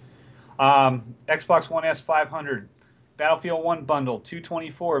 Xbox One S 500 Battlefield 1 bundle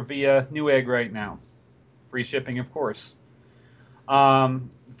 $224 via Newegg right now. Free shipping, of course.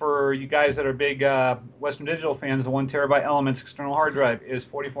 For you guys that are big Western Digital fans, the 1 terabyte Elements external hard drive is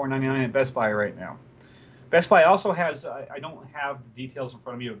 $44.99 at Best Buy right now. Best Buy also has, I don't have the details in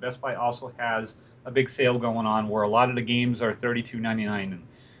front of me, but Best Buy also has a big sale going on where a lot of the games are $32.99. And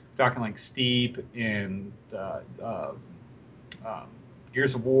talking like Steep and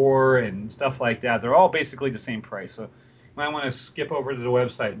Gears of War and stuff like that. They're all basically the same price. So you might want to skip over to the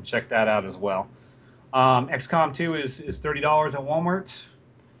website and check that out as well. XCOM 2 is $30 at Walmart.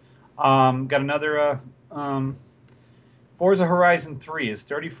 Got another Forza Horizon 3 is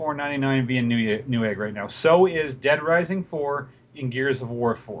 $34.99 via Newegg right now. So is Dead Rising 4 and Gears of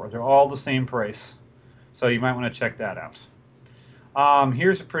War 4. They're all the same price. So you might want to check that out.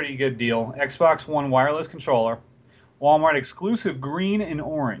 Here's a pretty good deal. Xbox One wireless controller. Walmart exclusive green and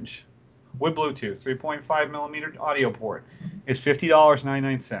orange with Bluetooth, 3.5 millimeter audio port. Is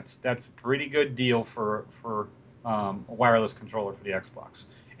 $50.99. That's a pretty good deal for a wireless controller for the Xbox.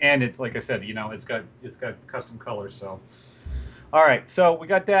 And it's like I said, it's got custom colors. So, all right, so we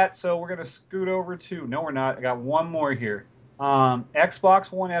got that. So we're gonna scoot over to no, we're not. I got one more here.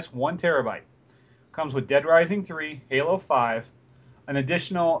 Xbox One S 1 TB comes with Dead Rising 3, Halo 5, an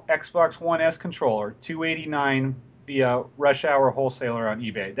additional Xbox One S controller, $289 via Rush Hour Wholesaler on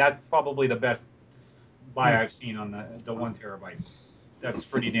eBay. That's probably the best buy I've seen on the 1 TB. That's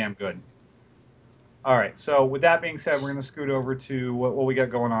pretty damn good. All right, so with that being said, we're going to scoot over to what we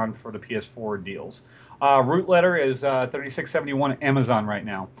got going on for the PS4 deals. Root Letter is $36.71 at Amazon right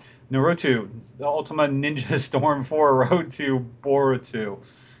now. Naruto, the Ultima Ninja Storm 4 Road to Boruto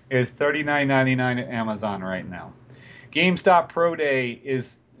is $39.99 at Amazon right now. GameStop Pro Day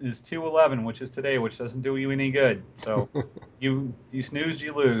is 2/11, which is today, which doesn't do you any good. So you snoozed,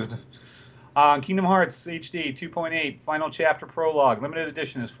 you lose. Kingdom Hearts HD 2.8 Final Chapter Prologue Limited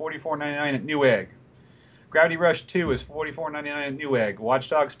Edition is $44.99 at Newegg. Gravity Rush 2 is $44.99 at Newegg. Watch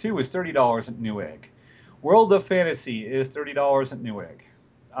Dogs 2 is $30 at Newegg. World of Fantasy is $30 at Newegg.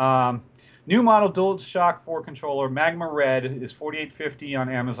 New model DualShock 4 controller Magma Red is $48.50 on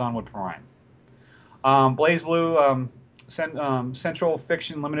Amazon with Prime. Blaze Blue Central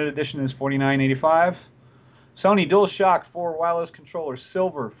Fiction Limited Edition is $49.85. Sony DualShock 4 wireless controller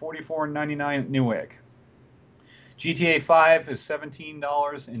Silver $44.99 at Newegg. GTA 5 is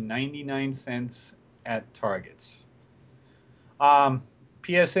 $17.99 at Target. PSN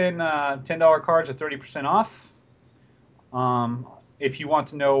 $10 cards are 30% off. If you want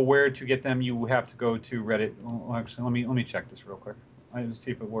to know where to get them, you have to go to Reddit. Well, actually, let me check this real quick. I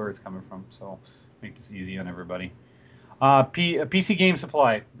see where it's coming from. So make this easy on everybody. PC Game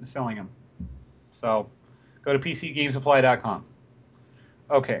Supply is selling them. So go to PCGamesupply.com.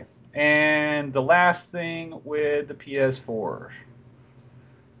 Okay, and the last thing with the PS4.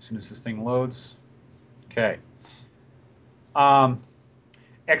 As soon as this thing loads. Okay.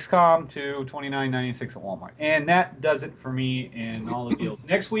 XCOM to $29.96 at Walmart. And that does it for me in all the deals.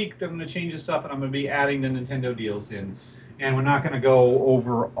 Next week, I'm going to change this up, and I'm going to be adding the Nintendo deals in. And we're not going to go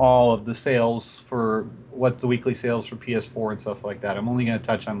over all of the sales for what the weekly sales for PS4 and stuff like that. I'm only going to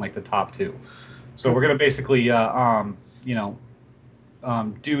touch on like the top two. So we're going to basically, do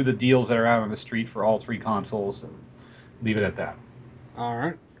the deals that are out on the street for all three consoles and leave it at that. All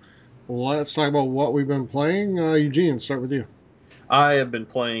right. Let's talk about what we've been playing. Eugene, start with you. I have been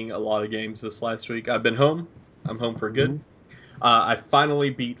playing a lot of games this last week. I've been home. I'm home for good. I finally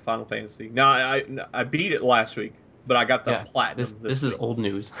beat Final Fantasy. Now, I beat it last week, but I got the platinum this week. is old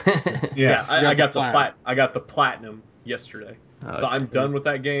news. I got the platinum yesterday. So I'm done with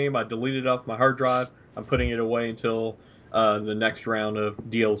that game. I deleted it off my hard drive. I'm putting it away until the next round of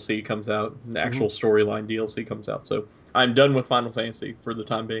DLC comes out, the actual storyline DLC comes out. So I'm done with Final Fantasy for the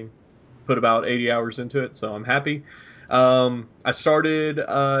time being. Put about 80 hours into it, so I'm happy. I started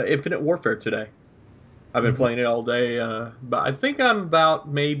Infinite Warfare today. I've been playing it all day, but I think I'm about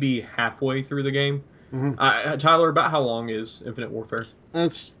maybe halfway through the game. Tyler, about how long is Infinite Warfare?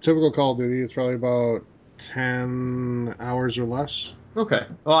 That's typical Call of Duty. It's probably about 10 hours or less. Okay.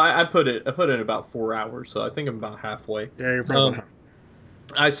 Well, I put in about 4 hours, so I think I'm about halfway. Yeah, you're probably half.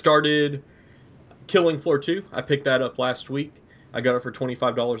 I started Killing Floor 2. I picked that up last week. I got it for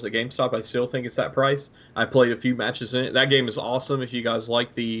 $25 at GameStop. I still think it's that price. I played a few matches in it. That game is awesome if you guys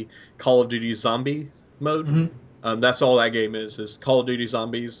like the Call of Duty zombie mode. That's all that game is Call of Duty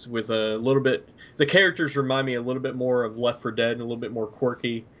Zombies with a little bit... The characters remind me a little bit more of Left 4 Dead and a little bit more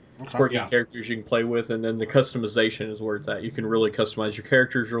quirky characters you can play with, and then the customization is where it's at. You can really customize your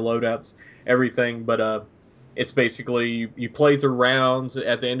characters, your loadouts, everything, but it's basically you play through rounds.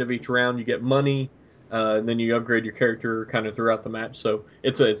 At the end of each round, you get money, and then you upgrade your character kind of throughout the match. So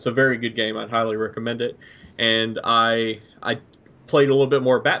it's a very good game. I'd highly recommend it. And I played a little bit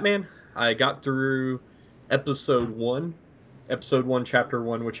more Batman. I got through episode 1, chapter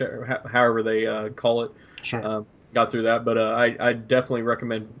 1, whichever however they call it. Sure. Got through that, but I definitely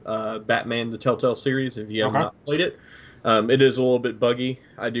recommend Batman: The Telltale series if you have not played it. It is a little bit buggy.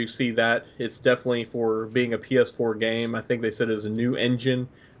 I do see that. It's definitely for being a PS4 game. I think they said it's a new engine.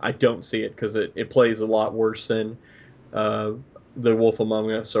 I don't see it because it plays a lot worse than uh, The Wolf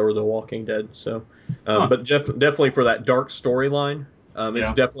Among Us or The Walking Dead. So, Huh. but definitely for that dark storyline, it's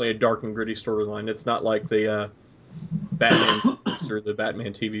Yeah. definitely a dark and gritty storyline. It's not like the Batman movies or the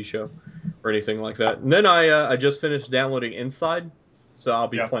Batman TV show or anything like that. And then I just finished downloading Inside, so I'll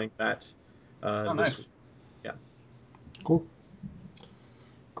be Yeah. playing that Oh, this nice. week. Yeah. Cool.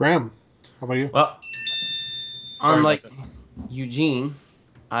 Graham, how about you? Well, Sorry unlike about that. Eugene,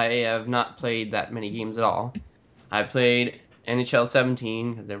 I have not played that many games at all. I played NHL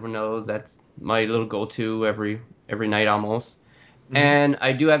 17 because everyone knows that's my little go-to every night almost. Mhm. And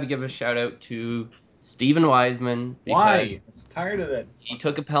I do have to give a shout out to Steven Wiseman Why? because I'm tired of that. he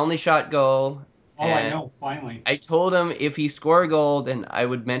took a penalty shot goal, Oh, I and know. Finally. I told him if he scored a goal, then I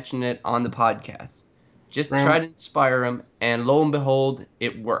would mention it on the podcast. Just try Graham, to inspire him, and lo and behold,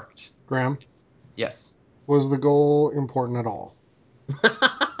 it worked. Graham, Yes. was the goal important at all?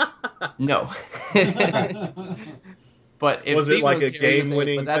 No. But if Was it Steven like was a here, he would say, but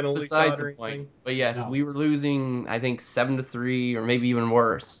game-winning that's penalty besides shot the or point. anything? But yes, No. we were losing, I think, 7-3 or maybe even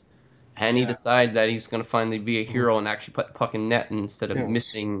worse. And he Yeah. decided that he's going to finally be a Mhm. hero and actually put the puck in net instead of Yes.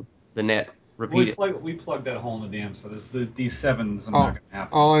 missing the net We repeatedly. plugged that hole in the dam, so these sevens are not All, going to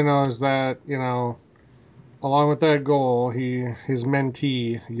happen. all I know is that, along with that goal, his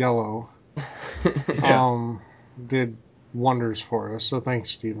mentee, Yellow, Yeah. did wonders for us. So thanks,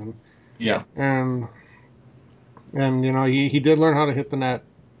 Stephen. Yeah. Yes. And he did learn how to hit the net,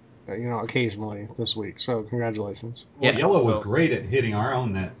 occasionally this week. So congratulations. Well, Yeah, Yellow was so great at hitting our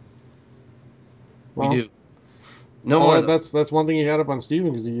own net. we Well, do. No more, though. that's one thing you had up on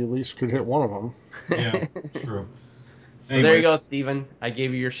Stephen because he at least could hit one of them. Yeah. True. So there you go, Anyways. Steven. I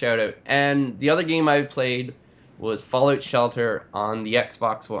gave you your shout out. And the other game I played was Fallout Shelter on the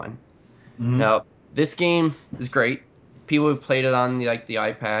Xbox One. Mhm. Now, this game is great. People who've played it on the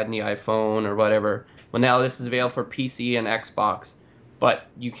iPad and the iPhone or whatever. Well, now this is available for PC and Xbox, but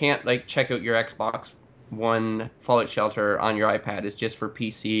you can't check out your Xbox One Fallout Shelter on your iPad. It's just for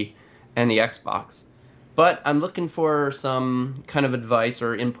PC and the Xbox. But I'm looking for some kind of advice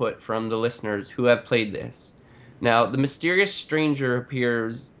or input from the listeners who have played this. Now, the mysterious stranger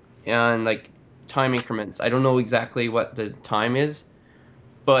appears on time increments. I don't know exactly what the time is,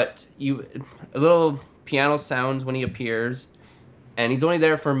 but a little piano sounds when he appears, and he's only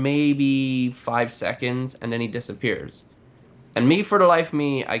there for maybe 5 seconds, and then he disappears. And me, for the life of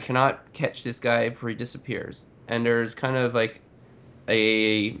me, I cannot catch this guy before he disappears. And there's kind of like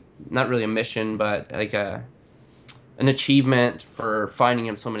a not really a mission, but like an achievement for finding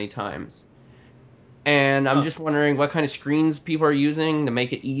him so many times. And I'm Huh. just wondering what kind of screens people are using to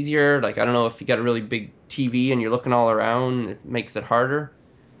make it easier. Like, I don't know if you got a really big TV and you're looking all around, it makes it harder.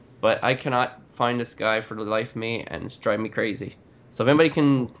 But I cannot find this guy for the life of me, and it's driving me crazy. So if anybody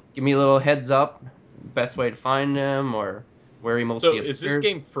can give me a little heads up, best way to find him or where he So mostly is this appears,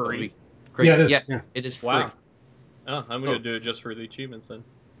 game that would free? be Yeah, great. it is. Yeah. Yes, it is free. Wow. Oh, I'm So gonna do it just for the achievements then.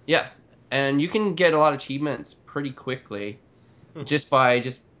 yeah, and you can get a lot of achievements pretty quickly Hmm. just by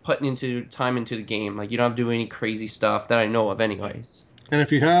just putting into time into the game. Like you don't have to do any crazy stuff that I know of, anyways. And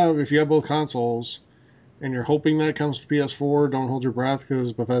if you have both consoles and you're hoping that it comes to PS4, don't hold your breath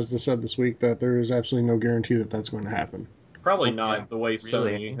because Bethesda said this week that there is absolutely no guarantee that that's going to happen. Probably Oh, yeah. not the way Really?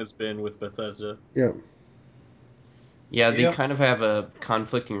 Sony has been with Bethesda. Yeah. Yeah, they Yep. kind of have a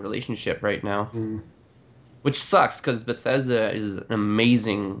conflicting relationship right now. Mm. Which sucks because Bethesda is an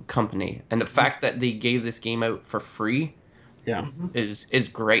amazing company, and the fact that they gave this game out for free Yeah. is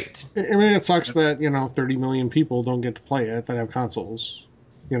great. I mean, it sucks that 30 million people don't get to play it that have consoles.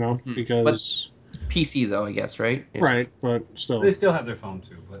 But Because PC though, I guess, right? right, but still, They still have their phone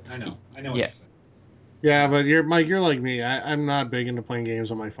too, but I know what Yeah. you're saying. yeah. But Mike. You're like me. I'm not big into playing games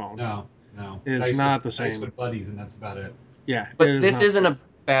on my phone. No. It's Dice not with, the dice same. with buddies, and that's about it. Yeah, it But is this not isn't the a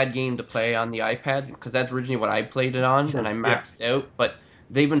bad game to play on the iPad because that's originally what I played it on, same. and I Sure. Yeah. maxed out. But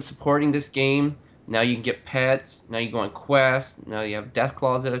they've been supporting this game. Now you can get pets. Now you go on quests. Now you have Death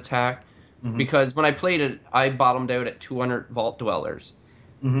Claws that attack. Mm-hmm. Because when I played it, I bottomed out at 200 Vault Dwellers.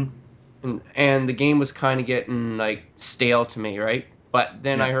 Mm-hmm. And the game was kind of getting stale to me, right? But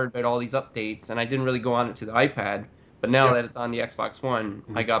then Yeah. I heard about all these updates, and I didn't really go on it to the iPad. But now Yeah. that it's on the Xbox One,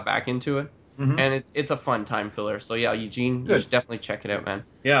 I Mhm. got back into it, Mm-hmm. and it's a fun time filler. So yeah, Eugene, you Good. should definitely check it out, man.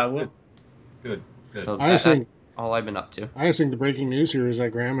 Yeah, well, Good. Good. So I just that's think all I've been up to. I just think the breaking news here is that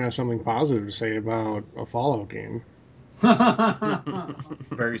Graham has something positive to say about a Fallout game.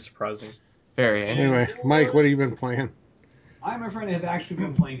 very surprising. Very. Eh? Anyway, Mike, what have you been playing? I, my friend, have actually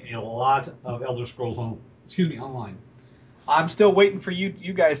been playing a lot of Elder Scrolls online. I'm still waiting for you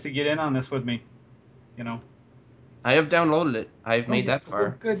guys to get in on this with me. You know. I have downloaded it. I've made that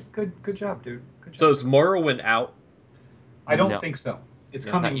far. Good job, dude. Good job. So is Morrowind out? I don't No. think so. It's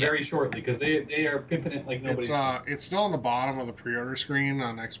No, coming not yet. very shortly because they are pimping it like nobody's. It's still on the bottom of the pre-order screen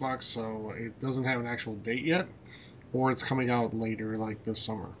on Xbox, so it doesn't have an actual date yet, or it's coming out later, like this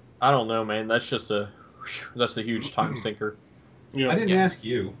summer. I don't know, man. That's a huge time sinker. Yeah, I didn't Yes. ask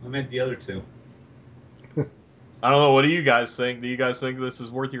you. I meant the other two. I don't know. What do you guys think? Do you guys think this is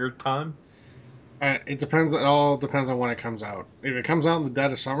worth your time? it depends. It all depends on when it comes out. If it comes out in the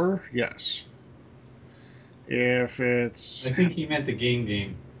dead of summer, yes. If it's I think he meant the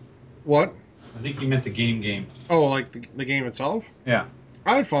game. what? I think he meant the game. Oh, like the game itself. Yeah.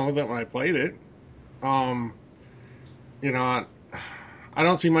 I had fun with it when I played it. Um, you know, I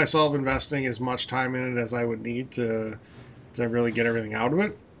don't see myself investing as much time in it as I would need to really get everything out of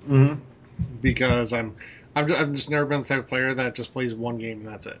it Mm-hmm. because I've just never been the type of player that just plays one game and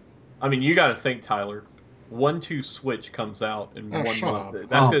that's it. I mean, you got to think, Tyler. 1-2 Switch comes out in Oh, 1 shut month. up.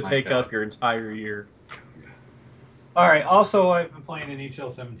 That's Oh going to my take God. up your entire year. All right. Also, I've been playing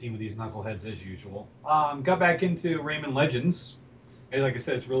NHL 17 with these knuckleheads as usual. Got back into Rayman Legends. Hey, like I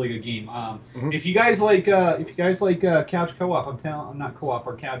said, it's a really good game. Mhm. If you guys like couch co-op, I'm not co-op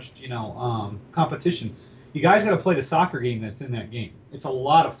or couch, competition. You guys got to play the soccer game that's in that game. It's a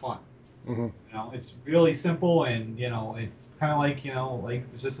lot of fun. Mm-hmm. It's really simple and it's kind of like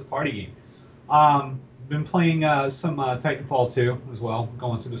it's just a party game. Been playing some Titanfall 2 as well,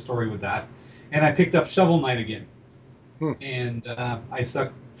 going through the story with that, and I picked up Shovel Knight again, Hmm. and I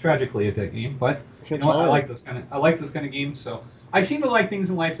suck tragically at that game, but you It's know what? hard. I like those kind of games. So I seem to like things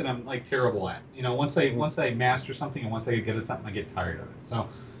in life that I'm like terrible at. Once I master something and once I get good at something, I get tired of it. So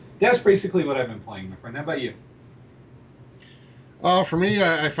that's basically what I've been playing, my friend. How about you? For me,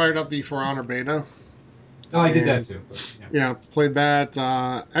 I fired up the For Honor beta. Oh, I did that And too. But, yeah. yeah, played that.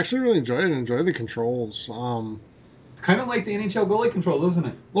 Actually, really enjoyed it. Enjoyed the controls. It's kind of like the NHL goalie control, isn't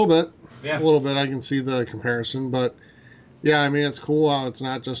it? A little bit, Yeah. a little bit. I can see the comparison, but yeah, I mean, it's cool. It's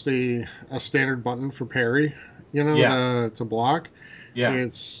not just a standard button for parry. Yeah. To block. Yeah.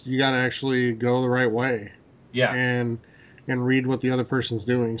 It's you got to actually go the right way Yeah. and read what the other person's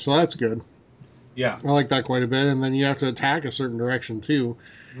doing. So that's good. Yeah. I like that quite a bit. And then you have to attack a certain direction too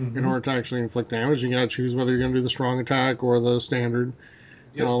in Mm-hmm. order to actually inflict damage. You got to choose whether you're going to do the strong attack or the standard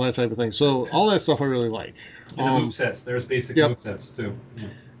Yep. and all that type of thing. So all that stuff I really like. And the move sets. There's basic Yep. move sets too. Yeah.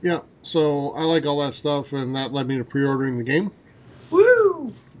 Yeah, so I like all that stuff, and that led me to pre-ordering the game.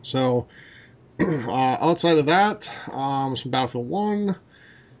 Woo! So outside of that, some Battlefield 1.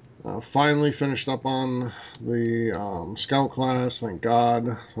 Finally finished up on the Scout class, thank God.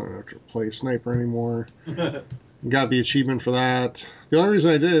 I don't have to play Sniper anymore. Got the achievement for that. The only reason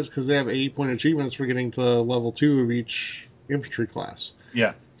I did is because they have 80-point achievements for getting to level 2 of each infantry class.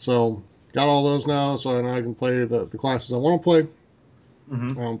 Yeah. So got all those now, so now I can play the classes I want to play.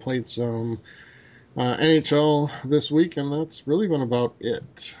 Mm-hmm. Played some NHL this week, and that's really been about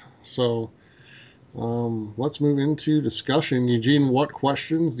it. So let's move into discussion. Eugene, what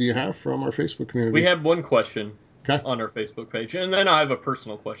questions do you have from our Facebook community? We have one question Okay. on our Facebook page, and then I have a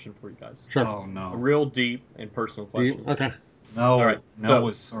personal question for you guys. Sure. Oh A no. real deep and personal question. Deep? Okay. No. All right, No so-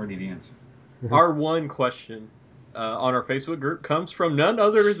 was already the answer. Our one question on our Facebook group comes from none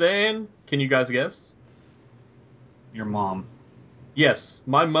other than, can you guys guess? Your mom. Yes,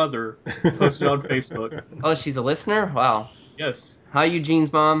 my mother posted on Facebook. Oh, she's a listener? Wow. Yes. Hi,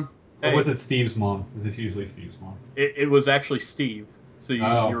 Eugene's mom. Or Hey, was it Steve's mom? Is it usually Steve's mom? it was actually Steve, so you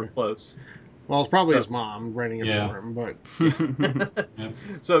Oh. were close. Well, it's probably So- his mom writing it Yeah. for him, but Yep.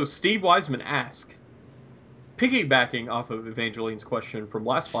 So Steve Wiseman asked, piggybacking off of Evangeline's question from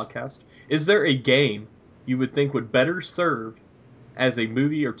last podcast, is there a game you would think would better serve as a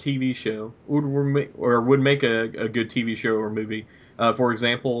movie or TV show, or would make a good TV show or movie? For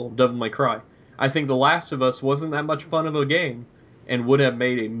example, Devil May Cry. I think The Last of Us wasn't that much fun of a game and would have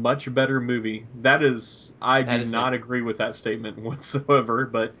made a much better movie. I do not agree with that statement whatsoever,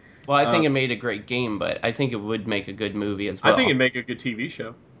 but Well, I think it made a great game, but I think it would make a good movie as well. I think it'd make a good TV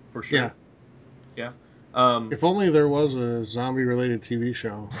show, for sure. yeah. Yeah. If only there was a zombie-related TV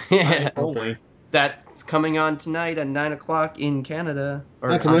show. If out only. there. That's coming on tonight at 9 o'clock in Canada or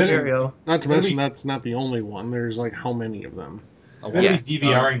Not to mention- Ontario. Not to Maybe- mention that's not the only one. There's like how many of them? A lot. Maybe Yes.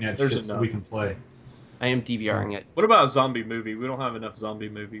 DVRing that There's shit so enough. we can play. I am DVRing it. What about a zombie movie? We don't have enough zombie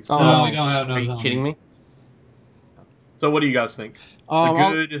movies. Oh. No, we don't have no. Are you zombie. kidding me? So what do you guys think? I'll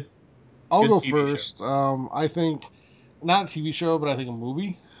Good go TV show. first. I think not a TV show, but I think a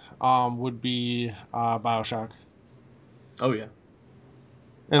movie would be Bioshock. Oh yeah.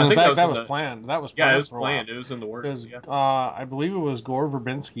 And I in think fact, that in was the planned. That was yeah, it planned was for a while. planned. It was in the works. Because Yeah. I believe it was Gore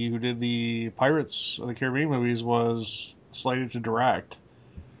Verbinski who did the Pirates of the Caribbean movies was slated to direct,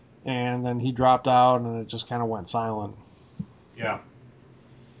 and then he dropped out, and it just kind of went silent. Yeah.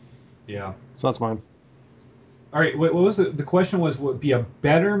 Yeah. So that's mine. All right. What was the question? Was would it be a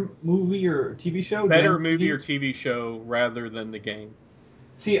better movie or TV show? Better than the movie game? or TV show rather than the game.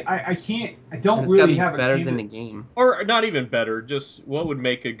 See, I can't. I And don't it's gotta really be have a better than candidate. the game. Or not even better, just what would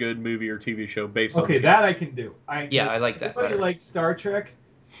make a good movie or TV show based on Okay, the game. that I can do. Yeah, I like that Everybody better. likes Star Trek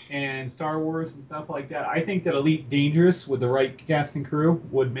and Star Wars and stuff like that. I think that Elite Dangerous with the right cast and crew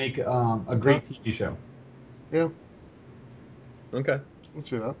would make a great TV show. Yeah, Okay. let's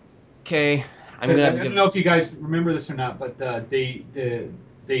see that. Okay, I'm 'Cause gonna I have to don't give. know if you guys remember this or not, but they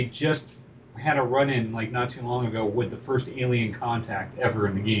just had a run-in like not too long ago with the first alien contact ever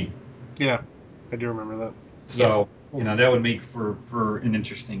in the game. Yeah, I do remember that. So that would make for an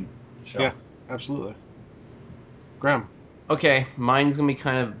interesting show. Yeah, absolutely. Graham. Okay, mine's gonna be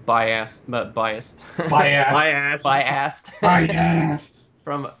kind of biased, but biased. Biased. Biased.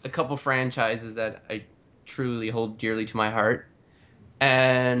 From a couple franchises that I truly hold dearly to my heart,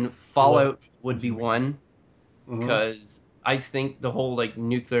 and Fallout would be one because I think the whole like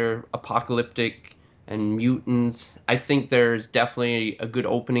nuclear apocalyptic and mutants. I think there's definitely a good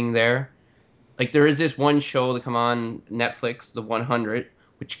opening there. Like there is this one show that come on Netflix, The 100,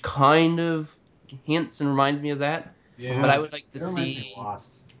 which kind of hints and reminds me of that. Yeah. But I would like to That reminds me of see.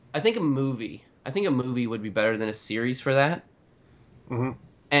 Lost. I think a movie. I think a movie would be better than a series for that. Mm-hmm.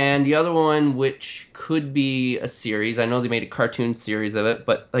 And the other one, which could be a series, I know they made a cartoon series of it,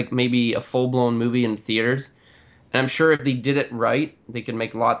 but like maybe a full blown movie in theaters. And I'm sure if they did it right, they could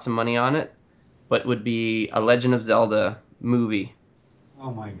make lots of money on it. But would be a Legend of Zelda movie.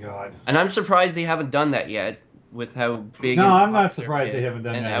 Oh my God. And I'm surprised they haven't done that yet, with how big. No, and I'm not popular surprised it they is haven't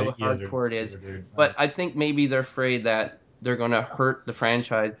done and that how either, hardcore it is. dude. But I think maybe they're afraid that they're going to hurt the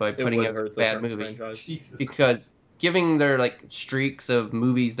franchise by It putting would out a hurt the bad movie. franchise. Jesus Because giving their like streaks of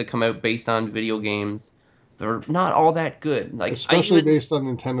movies that come out based on video games, they're not all that good. Like Especially based on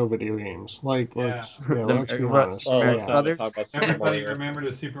Nintendo video games. Like, let's the let's be Mario honest. Oh, let's Mario not Brothers. talk about Super Everybody Mario. remember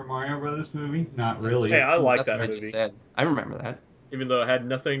the Super Mario Brothers movie? Not really. Hey, I like That's that what I movie, just said. I remember that. even though it had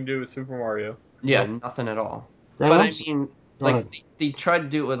nothing to do with Super Mario. Yeah, Nope. nothing at all. Graham, But I mean, go like ahead. they tried to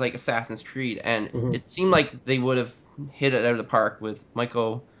do it with like Assassin's Creed, and Mhm. it seemed like they would have hit it out of the park with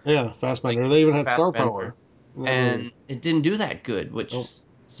Michael Yeah, Fassbender. like They even had star Fassbender, power in that and movie. it didn't do that good. Which Nope.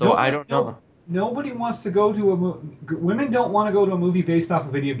 so I don't know. Nobody wants to go to a movie. Women don't want to go to a movie based off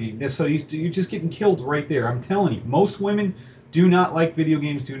a video game. So you're just getting killed right there. I'm telling you. Most women do not like video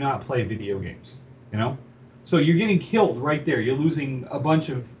games, do not play video games. You know? So you're getting killed right there. You're losing a bunch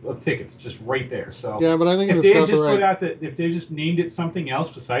of tickets just right there. So Yeah, but I think if if they it's had got the just right. put out if they just named it something else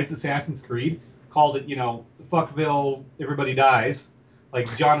besides Assassin's Creed, called it, Fuckville, Everybody Dies,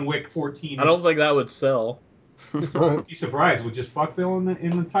 like John Wick 14. I don't think that would sell. I'd be surprised with just Fuckville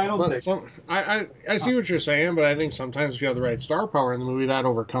in the title. But I see what you're saying, but I think sometimes if you have the right star power in the movie, that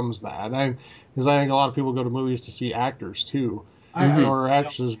overcomes that. Because I think a lot of people go to movies to see actors too, or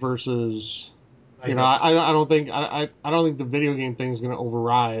actors versus. I don't think I don't think the video game thing is going to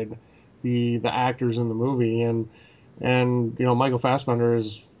override the actors in the movie, and Michael Fassbender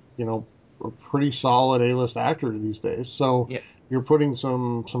is a pretty solid A-list actor these days. So Yeah. you're putting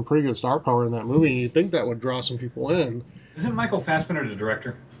some pretty good star power in that movie, and you think that would draw some people in. Isn't Michael Fassbender the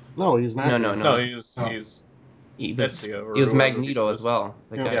director? No, he's an actor. No. No, he's He was Ezio or he was whoever Magneto he as was. well.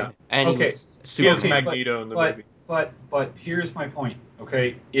 The Yeah. guy, Yeah. and Okay. he was He is Superman. Magneto in the movie. But here's my point.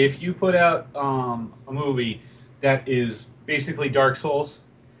 Okay, if you put out a movie that is basically Dark Souls,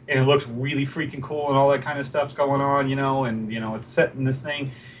 and it looks really freaking cool and all that kind of stuff's going on, and it's set in this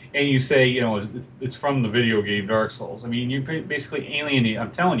thing, and you say, it's from the video game Dark Souls. I mean, you're basically alienating. I'm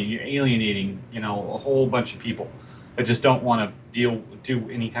telling you, you're alienating, a whole bunch of people that just don't want to do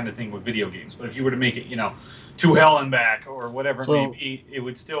any kind of thing with video games. But if you were to make it, to hell and back or whatever it may be,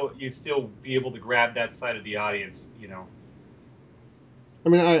 you'd still be able to grab that side of the audience. I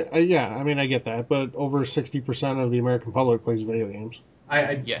mean, I get that, but over 60% of the American public plays video games.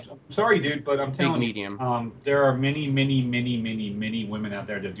 I'm sorry, dude, but I'm telling medium. you, there are many, many, many, many, many women out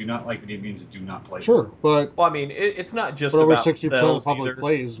there that do not like video games, that do not play. Sure, but Well, I mean, it's not just over about 60% of the sales public either.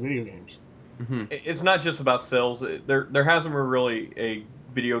 plays video games. It's not just about sales. There hasn't been really a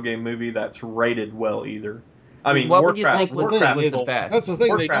video game movie that's rated well either. I mean, What would you Warcraft. think That's the thing. was the It's- best? That's the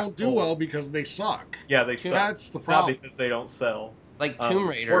thing. They Warcraft's don't do sold. well because they suck. Yeah, they suck. That's the It's problem. not because they don't sell. Like Tomb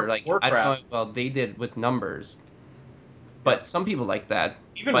Raider, I don't know Warcraft. how well they did with numbers, but some people like that.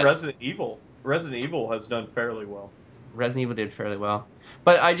 Even but- Resident Evil has done fairly well. Resident Evil did fairly well.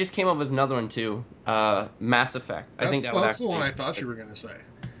 But I just came up with another one too. Mass Effect. I think that would That's the one actually. I thought you were gonna say.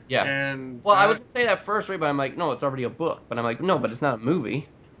 Yeah. And Well, I was gonna say that first, right? But I'm like, no, it's already a book. But I'm like, no, but it's not a movie.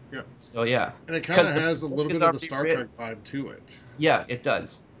 yeah, So yeah, and it kind of because the has a book little is bit of the already Star written. Trek vibe to it. Yeah, it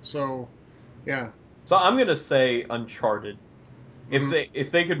does. So, yeah, So I'm gonna say Uncharted. Mhm.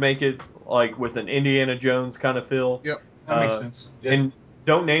 If they could make it like with an Indiana Jones kind of feel, Yep. That makes sense. Yeah. and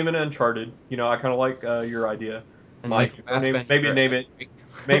don't name it Uncharted. You know, I kind of like your idea, And Mike. Michael Don't name Fassbender it as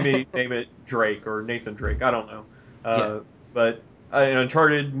Drake. name it Drake or Nathan Drake. I don't know. Yeah. But an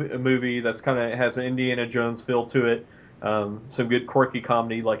Uncharted movie that's kind of has an Indiana Jones feel to it. Some good quirky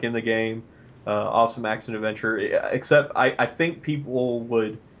comedy like in the game. Awesome action adventure. Except I think people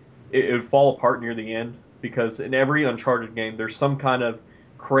would it would fall apart near the end because in every Uncharted game there's some kind of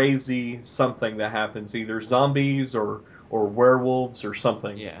crazy something that happens, either zombies or werewolves or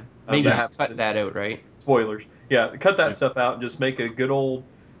something. Yeah. Maybe That just happens cut that out, right? spoilers. Yeah, cut that Yeah. stuff out and just make a good old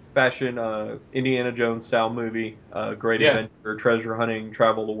fashioned Indiana Jones style movie. Great Yeah. adventure, treasure hunting,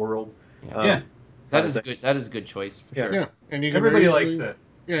 travel the world, Yeah. um, Yeah. That kind of is thing. good. That is a good choice for Yeah. sure. Yeah, and you can very Everybody likes easily, that.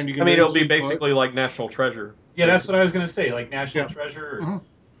 yeah, and you I can mean, very it'll be easily put, basically like National Treasure. Yeah, that's Basically. what I was gonna say. Like National yeah, Treasure, or, mhm.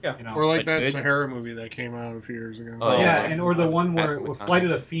 Yeah. you know. Or like But that good. Sahara movie that came out a few years ago. Oh Oh Yeah, yeah. my and or the God. one where Matthew Flight McConaughey. of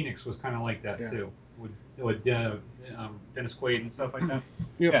the Phoenix was kind of like that Yeah. too, with Dennis Quaid and stuff like that.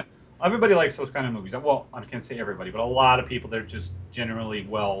 Yep. Yeah, everybody likes those kind of movies. Well, I can't say everybody, but a lot of people, they're just generally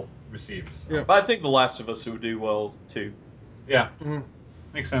well received. So. Yep. But I think The Last of Us would do well too. Yeah, Mhm.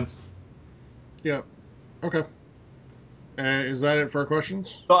 makes sense. Yep. Okay. Is that it for our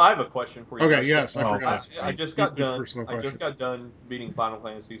questions? So I have a question for you Okay. guys. Yes, I Oh, forgot. that's I great. just Deep, got deep done. personal I just question. got done beating Final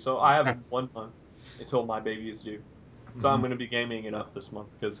Fantasy, so I have Yeah. 1 month until my baby is due. So I'm Mhm. going to be gaming it up this month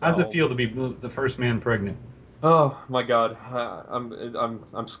because How's it feel to be the first man pregnant? Oh my God,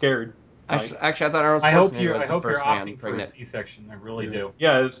 I'm scared. Mike. Actually, I thought Arnold I hope Schwarzenegger you're. I was the hope you're first man opting for a pregnant. C-section. I really Yeah. do.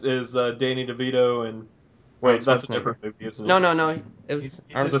 Yeah, is Danny DeVito and Arnold wait, that's a Schwarzenegger. different movie, isn't No, it? no, no. It was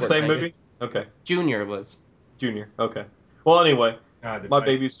He Arnold The just same Schwarzenegger. movie? Okay, Junior was. Junior. Okay. Well, anyway, God, my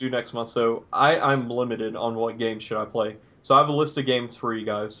baby's due next month, so I'm limited on what games should I play. So I have a list of games for you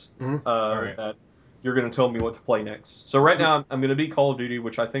guys Mhm. all right. that you're going to tell me what to play next. So right now I'm going to beat Call of Duty,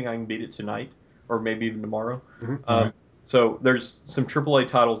 which I think I can beat it tonight or maybe even tomorrow. Mhm. All right. So there's some AAA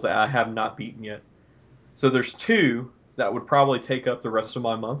titles that I have not beaten yet. So there's two that would probably take up the rest of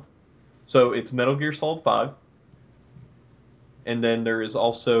my month. So it's Metal Gear Solid 5, and then there is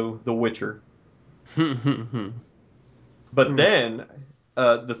also The Witcher. But Mhm. then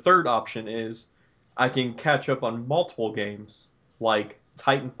the third option is I can catch up on multiple games like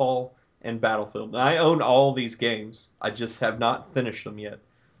Titanfall and Battlefield. And I own all these games. I just have not finished them yet.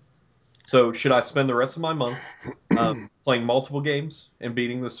 So should I spend the rest of my month playing multiple games and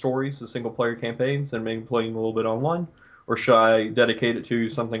beating the stories, the single player campaigns, and maybe playing a little bit online? Or should I dedicate it to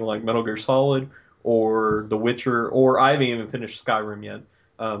something like Metal Gear Solid or The Witcher? Or I haven't even finished Skyrim yet.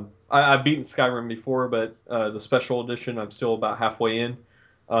 I've beaten Skyrim before, but the special edition, I'm still about halfway in.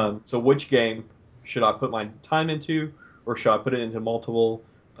 So which game should I put my time into, or should I put it into multiple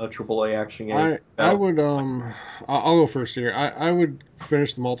AAA action games? I would I'll go first here. I would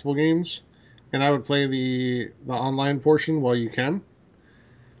finish the multiple games, and I would play the online portion while you can,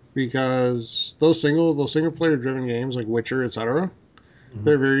 because those single player driven games like Witcher, etc. Mhm.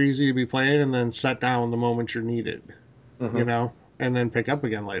 They're very easy to be playing and then set down the moment you're needed, you Mhm. know, and then pick up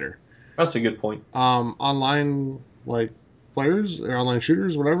again later. That's a good point. Online like players or online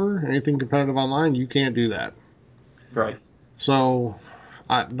shooters, whatever, anything competitive online, you can't do that. Right. So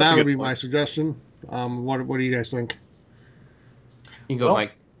That's a that would good be my point. suggestion. What do you guys think? You go, Well,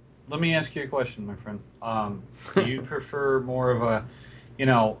 Mike. let me ask you a question, my friend. Do you prefer more of a, you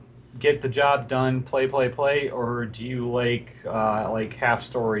know, get the job done, play, or do you like half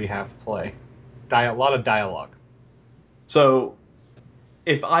story, half play? A lot of dialogue. So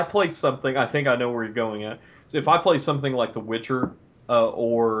if I play something, I think I know where you're going at. So if I play something like The Witcher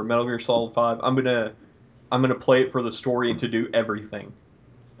or Metal Gear Solid 5, I'm gonna play it for the story and to do everything.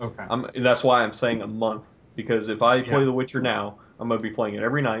 Okay. That's why I'm saying a month because if I play Yeah. The Witcher now, I'm gonna be playing it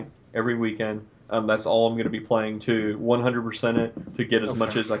every night, every weekend. That's all I'm gonna be playing to 100% it to get as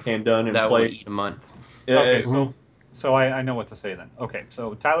much Okay. as I can done and That will play. eat a month. Okay. Uh, Mhm. So I know what to say then. Okay.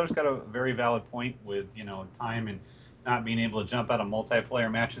 So Tyler's got a very valid point with time and not being able to jump out of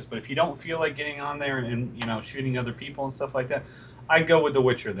multiplayer matches. But if you don't feel like getting on there and shooting other people and stuff like that, I'd go with The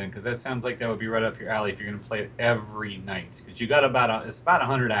Witcher then, because that sounds like that would be right up your alley if you're going to play it every night. Because you got it's about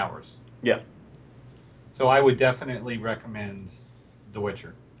 100 hours. yeah, So I would definitely recommend The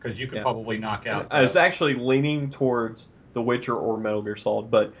Witcher because you could yeah. probably knock And out. I was actually leaning towards The Witcher or Metal Gear Solid.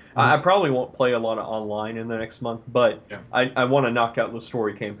 But I probably won't play a lot of online in the next month. But I want to knock out the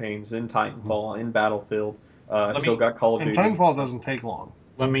story campaigns in Titanfall, in Battlefield. I still got Call of And Duty. Titanfall doesn't take long.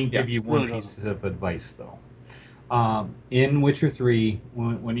 Let me give you one really piece of advice, though. In Witcher 3,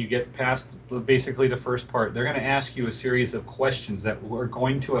 when you get past basically the first part, they're going to ask you a series of questions that are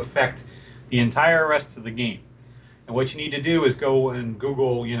going to affect the entire rest of the game. And what you need to do is go and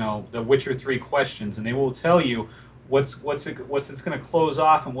Google, the Witcher 3 questions, and they will tell you what's it's going to close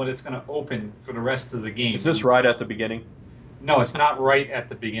off and what it's going to open for the rest of the game. Is this right at the beginning? No, it's not right at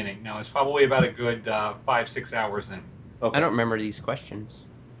the beginning. No, it's probably about a good 5-6 hours in. Okay. I don't remember these questions.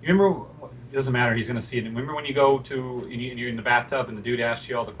 You remember? It doesn't matter. He's going to see it. Remember when you go to and you're in the bathtub and the dude asks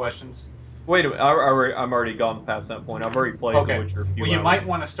you all the questions? Wait a minute. I'm already gone past that point. I've already played The Witcher a few Well, you hours. might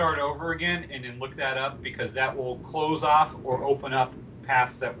want to start over again and then look that up because that will close off or open up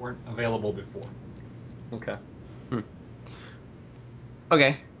paths that weren't available before. Okay.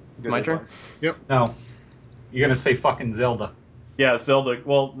 Okay. It's my turn? Yep. No. You're going to say fucking Zelda. Yeah, Zelda.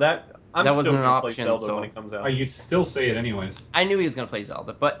 Well, I'm that still wasn't an going to play option, Zelda when it comes out. You'd still say it anyways. I knew he was going to play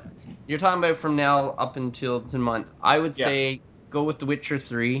Zelda, but you're talking about from now up until the month. I would say go with The Witcher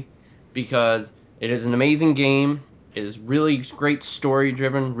 3 because it is an amazing game. It is really great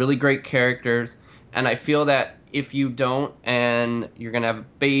story-driven, really great characters, and I feel that if you don't and you're going to have a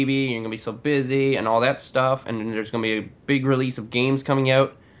baby, you're going to be so busy and all that stuff, and then there's going to be a big release of games coming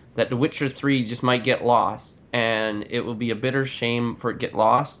out, that The Witcher 3 just might get lost, and it will be a bitter shame for it to get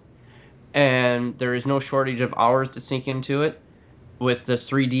lost. And there is no shortage of hours to sink into it with the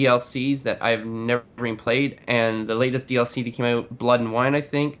 3 DLCs that I've never even played, and the latest DLC that came out, Blood and Wine, I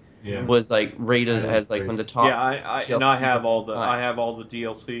think, was like rated as like one of the top. Yeah, I have all the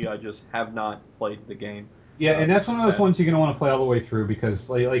DLC. I just have not played the game. Yeah, and that's one of those ones you're gonna want to play all the way through because,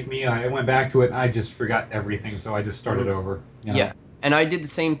 like me, I went back to it and I just forgot everything, so I just started over. Yeah, and I did the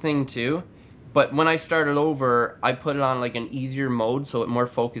same thing too. But when I started over, I put it on like an easier mode, so it more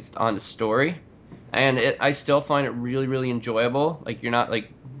focused on the story, and I still find it really, really enjoyable. Like you're not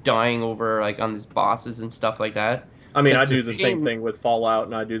like dying over like on these bosses and stuff like that. I mean, I do the same thing with Fallout,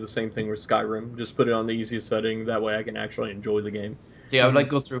 and I do the same thing with Skyrim. Just put it on the easiest setting, that way I can actually enjoy the game. See, I would like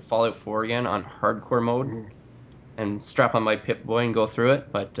to go through Fallout 4 again on hardcore mode, and strap on my Pip-Boy and go through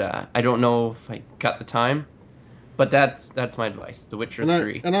it. But I don't know if I got the time. But that's my advice. The Witcher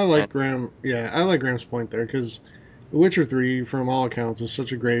 3. And I like Graham. Yeah, I like Graham's point there because The Witcher 3, from all accounts, is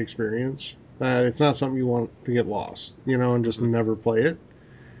such a great experience that it's not something you want to get lost, and just never play it.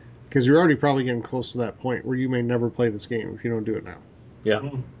 Because you're already probably getting close to that point where you may never play this game if you don't do it now. Yeah.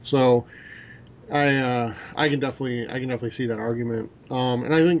 So I can definitely see that argument.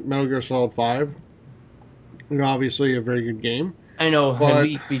 And I think Metal Gear Solid 5, obviously a very good game. I know,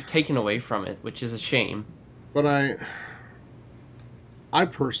 and we've taken away from it, which is a shame. But I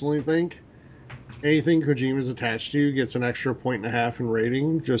personally think anything Kojima's attached to gets an extra 1.5 in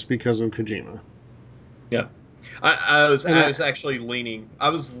rating just because of Kojima. Yeah. I was actually leaning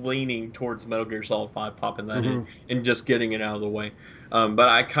towards Metal Gear Solid 5, popping that in and just getting it out of the way. But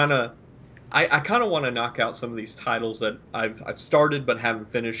I kind of want to knock out some of these titles that I've started but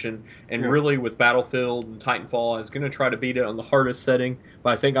haven't finished, and really with Battlefield and Titanfall, I was going to try to beat it on the hardest setting, but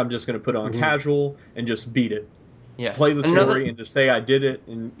I think I'm just going to put it on casual and just beat it. Yeah. Play the story and just say I did it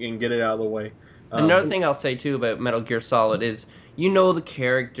and get it out of the way. Another thing I'll say too about Metal Gear Solid is the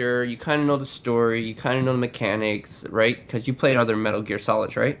character, you kind of know the story, you kind of know the mechanics, right? Because you played other Metal Gear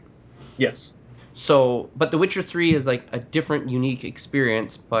Solids, right? Yes. So, but The Witcher 3 is like a different, unique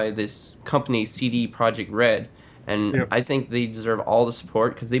experience by this company, CD Projekt Red, and I think they deserve all the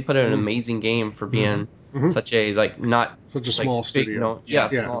support because they put out an amazing game for being such a small studio.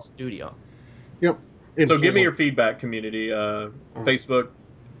 Small studio. Yep. So give me your feedback, community. Facebook,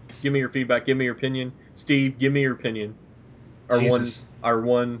 give me your feedback. Give me your opinion. Steve, give me your opinion. Our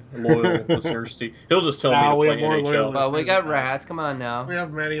one loyal listener, Steve. He'll just tell me to play NHL. Well, we got Raz. Come on now. We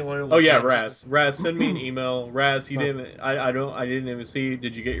have many loyal. Oh yeah, Raz. Raz, send me an email. Raz, you didn't. I didn't even see.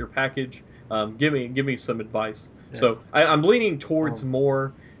 Did you get your package? Give me some advice. Yeah. So I'm leaning towards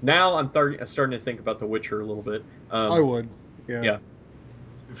more. Now I'm starting to think about The Witcher a little bit. I would. Yeah.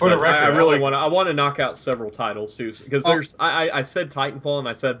 For the record, I want to knock out several titles too, because there's I said Titanfall and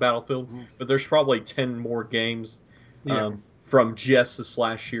I said Battlefield, but there's probably 10 more games from just this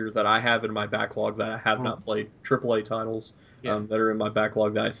last year that I have in my backlog that I have not played. AAA titles that are in my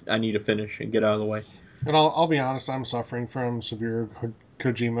backlog that I need to finish and get out of the way. And I'll be honest, I'm suffering from severe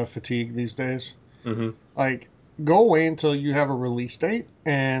Kojima fatigue these days. Like, go away until you have a release date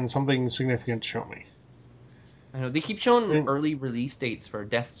and something significant to show me. I know they keep showing early release dates for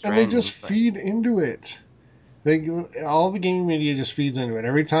Death Stranding. And they just feed into it. All the gaming media just feeds into it.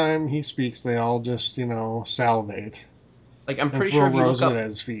 Every time he speaks, they all just salivate Like, I'm and pretty throw sure if you look roses up at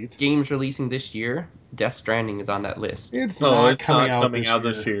his feet. games releasing this year, Death Stranding is on that list. It's Oh, not it's coming not out coming this out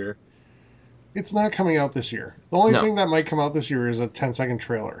year. this year. It's not coming out this year. The only No. thing that might come out this year is a 10-second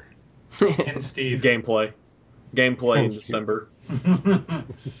trailer. And Steve. Gameplay in Steve. December.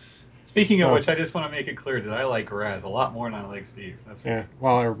 Speaking of So- which, I just want to make it clear that I like Raz a lot more than I like Steve. That's for Yeah,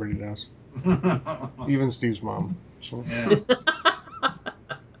 well, everybody does. sure. Even Steve's mom. So. Yeah.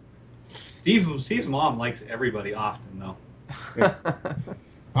 Steve's mom likes everybody often, though.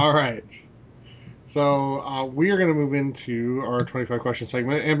 All right. So we are going to move into our 25 question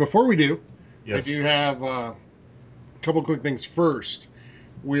segment. And before we do, I Yes. do have a couple quick things. First,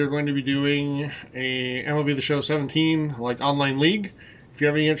 we are going to be doing a MLB The Show 17 like online league. If you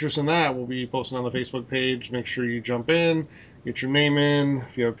have any interest in that, we'll be posting on the Facebook page. Make sure you jump in, get your name in.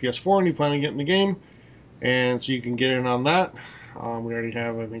 If you have a PS4 and you plan on getting the game, and so you can get in on that. We already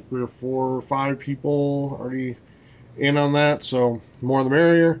have, I think, 3 or 4 or 5 people already in on that, so more the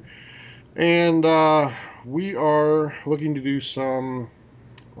merrier. And we are looking to do some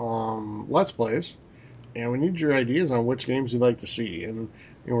Let's Plays, and we need your ideas on which games you'd like to see. And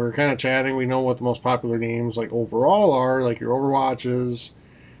we're kind of chatting. We know what the most popular games like overall are, like your Overwatches,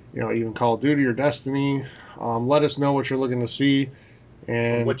 even Call of Duty or Destiny. Let us know what you're looking to see,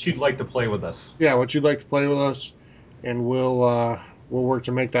 and What you'd like to play with us. yeah, what you'd like to play with us, and we'll work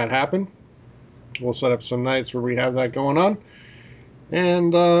to make that happen. We'll set up some nights where we have that going on,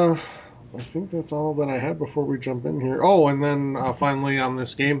 and I think that's all that I had before we jump in here. Oh, and then finally on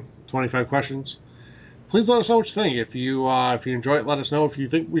this game, 25 questions. Please let us know what you think. If you enjoy it, let us know. If you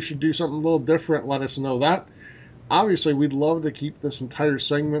think we should do something a little different, let us know that. Obviously, we'd love to keep this entire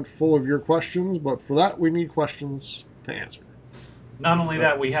segment full of your questions, but for that, we need questions to answer. Not only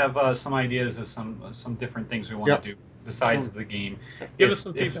that, we have some ideas of some different things we want Yep. to do besides the game. Give us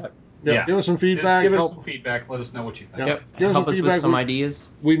some feedback. Yeah, give us some feedback. Just give us help. some feedback. Let us know what you think. Yeah. Yep. Give us Help some us feedback. with some ideas.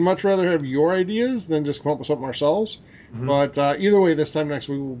 We'd much rather have your ideas than just come up with something ourselves. Mhm. But either way, this time next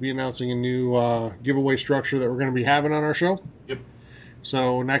week we'll be announcing a new giveaway structure that we're going to be having on our show. Yep.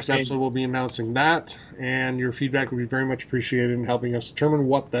 So next episode we'll be announcing that, and your feedback would be very much appreciated in helping us determine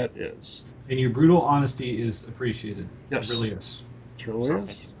what that is. And your brutal honesty is appreciated. Yes. It really is. Truly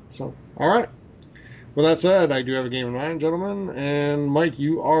is. So, all right. With that said, I do have a game in mind, gentlemen. And Mike,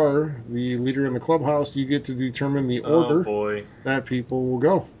 you are the leader in the clubhouse. You get to determine the Oh order boy. that people will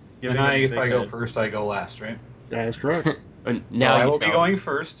go. And if I go first, I go last, right? That is correct. Now so I you will be tell. going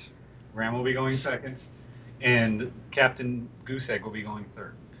first. Ram will be going second. And Captain Gooseegg will be going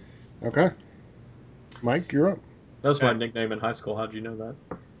third. Okay. Mike, you're up. That was my Okay. nickname in high school. How'd you know that?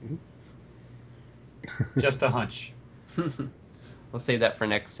 Just a hunch. We'll save that for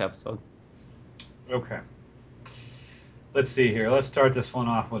next episode. Okay. Let's see here. Let's start this one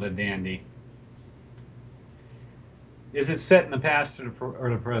off with a dandy. Is it set in the past or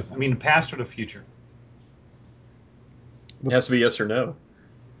the present? I mean, the past or the future? It has to be yes or no.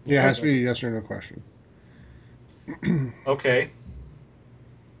 Yeah, it has to be a yes or no question. Okay.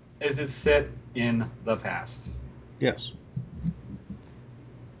 Is it set in the past? Yes.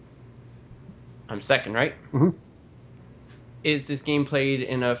 I'm second, right? Mhm. Is this game played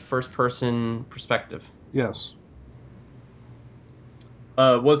in a first-person perspective? Yes.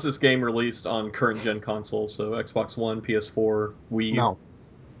 Was this game released on current gen consoles, so Xbox One, PS4, Wii? No.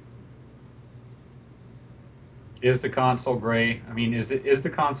 Is the console gray? I mean, is the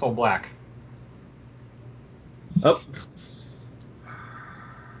console black? Oh,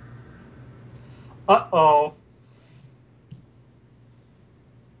 Uh-oh.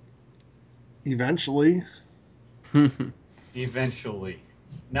 Eventually. Eventually.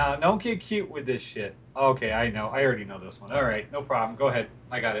 Now, don't get cute with this shit. Okay, I know. I already know this one. All right, no problem. Go ahead.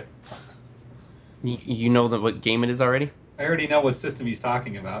 I got it. You know what game it is already? I already know what system he's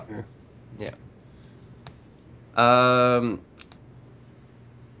talking about. Yeah. Um.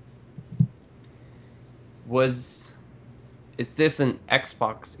 Is this an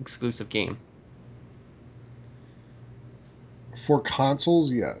Xbox exclusive game? For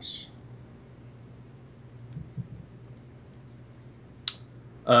consoles, yes.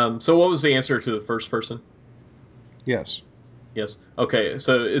 so what was the answer to the first person? Yes. Yes. Okay,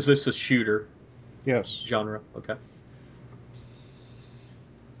 so is this a shooter Yes. genre? Okay.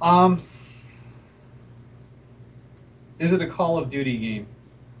 Is it a Call of Duty game?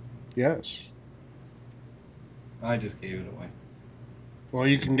 Yes. I just gave it away. Well,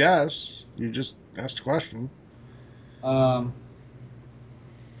 you can guess. You just asked a question. No,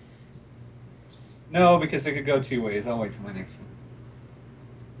 because it could go two ways. I'll wait till my next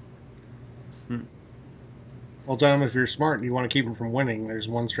one. Well, gentlemen, if you're smart and you want to keep him from winning, there's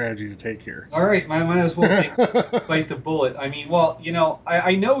one strategy to take here. All right, might as well bite the bullet. I mean, well,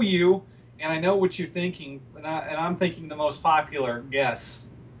 I know you, and I know what you're thinking, and I'm thinking the most popular guess.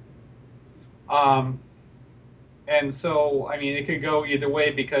 And so, I mean, it could go either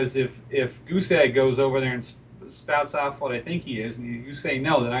way because if Goose Egg goes over there and spouts off what I think he is, and you say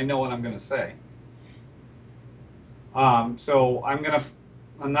no, then I know what I'm going to say. So I'm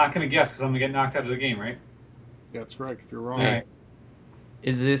not gonna guess because I'm gonna get knocked out of the game, right? That's correct. If you're wrong, All right.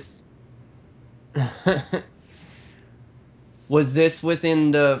 Is this was this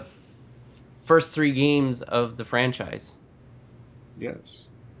within the first 3 games of the franchise? yes.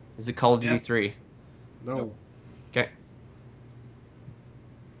 Is it Call of Duty Yeah. 3? No. Nope. Okay.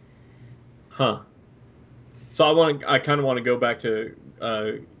 Huh. So I kind of want to go back to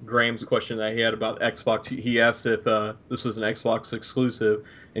Graham's question that he had about Xbox. He asked if this was an Xbox exclusive,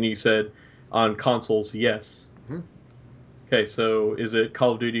 and you said on consoles, yes. Mhm. Okay, so is it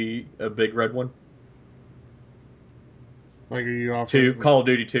Call of Duty, a big red one? Like, are you offering 2, Call of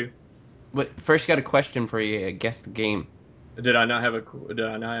Duty 2. But first, you got a question for you. Guess the game. Did I not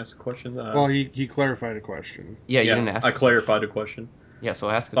ask a question? Well, he clarified a question. Yeah, you didn't ask. I clarified a question. Yeah, so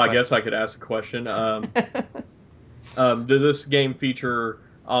ask a So question. I guess I could ask a question. Does this game feature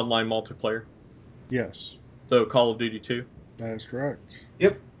online multiplayer? Yes, So Call of Duty 2? that is correct.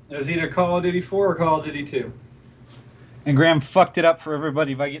 Yep. It was either Call of Duty 4 or Call of Duty 2. And Graham fucked it up for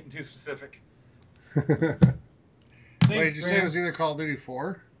everybody by getting too specific. Wait, Thanks, did you say it Graham. was either Call of Duty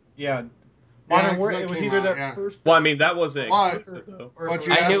 4? Yeah. Yeah, Modern 'cause War. that It was came either out, the yeah. first. Well, I mean, that wasn't Well, exclusive, though. or But if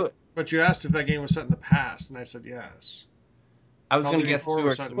you it was- I knew asked. But you asked if that game was set in the past, and I said yes. I was Call gonna of Duty guess 4 2 or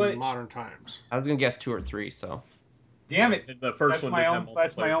was set But- in modern times. I was gonna guess 2 or 3. So Damn it! The first That's one my didn't own. have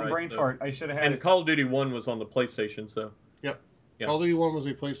That's my multiplayer, own right? brain So- fart. I should have had And it. Call of Duty 1 was on the PlayStation, so Yep. Yeah. Call of Duty 1 was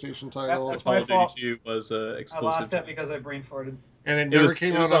a PlayStation title, That's Call my of fault. Duty 2 was I exclusive. lost that because I brain farted. and it never was-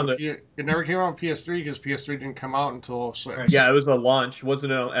 came it out was on. on It never came out on PS3 because PS3 didn't come out until 06. Right. Yeah, it was a launch.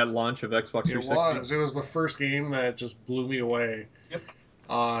 Wasn't it at launch of Xbox It 360? was. It was the first game that just blew me away. Yep.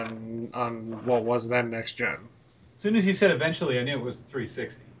 On what was then next gen. As soon as he said eventually, I knew it was the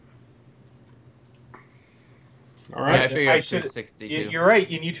 360. All yeah, I right, figured I it was should- 360 too. You're right,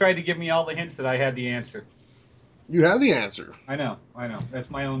 and you tried to give me all the hints that I had the answer. you have the answer. I know. That's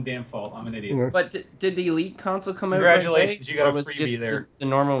my own damn fault. I'm an idiot. Okay. But did the Elite console come out? Congratulations, right away, you got or a was freebie just there. The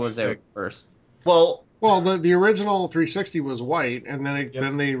normal was there Sick. first. Well, Well, the original 360 was white, and then Yep.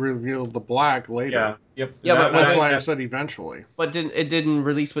 then they revealed the black later. yeah. Yep. Yeah, but That's when why I said eventually. But it didn't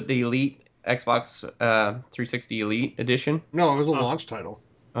release with the Elite Xbox 360 Elite edition. No, it was a Huh. launch title.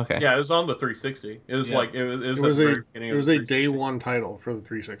 Okay. Yeah, it was on the 360. It was Yeah. like it was It at was the a very beginning it of was the a day 360. one title for the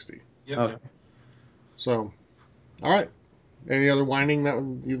 360. Yep. Okay. So, all right. Any other whining that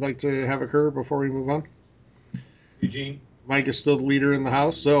you'd like to have occur before we move on? Eugene. Mike is still the leader in the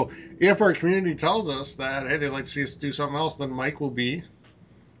house. So, if our community tells us that hey, they'd like to see us do something else, then Mike will be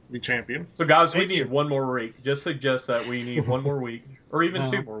the champion. So guys, we Thank you. need one more week. Just suggest that we need one more week, or even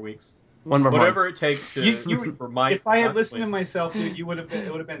No. 2 more weeks, One more whatever month. it takes to You- for Mike. If I had not listened to win. myself, dude, it would have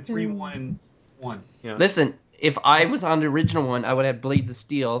been 3-1-1. Yeah. Listen, if I was on the original one, I would have Blades of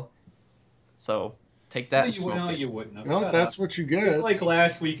Steel. So take that. and smoke it. You wouldn't have. You know, Shut that's up. what you get. It's like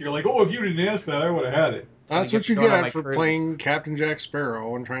last week. You're like, oh, if you didn't ask that, I would have had it. That's I what you thrown on get my for cruise playing Captain Jack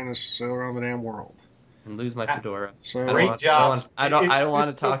Sparrow and trying to sail around the damn world. And lose my fedora. So, Great job. I don't It's want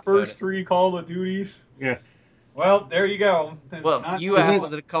to just talk the first about 3 Call of Duties. Yeah. Well, there you go. it. That's Well, not- you Is asked it-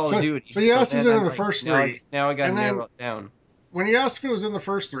 was it a Call so- of Duty. so you asked us then in I'm the like, first now 3, now I got to and then- narrow it down. when you asked if it was in the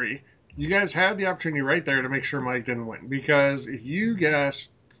first 3, you guys had the opportunity right there to make sure Mike didn't win. Because if you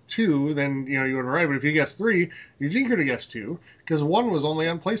guessed 2, then you would have been right. But if you guessed 3, Eugene could have guessed 2 because 1 was only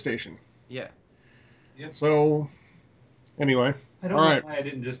on PlayStation. Yeah. So, anyway, I don't all know right. why I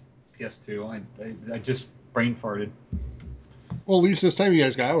didn't just PS2. I just brain farted. Well, at least this time you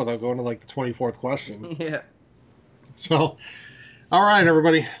guys got it without going to like the 24th question. Yeah. So, all right,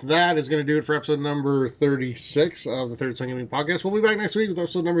 everybody. That is going to do it for episode number 36 of the Third Son Gaming Podcast. We'll be back next week with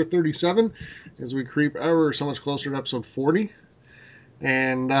episode number 37 as we creep ever so much closer to episode 40.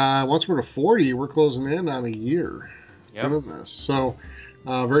 And once we're to 40, we're closing in on a year doing this. So,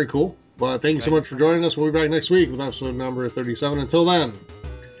 very cool. But thank you so much for joining us. We'll be back next week with episode number 37. Until then,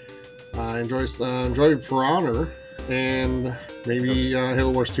 enjoy For Honor and maybe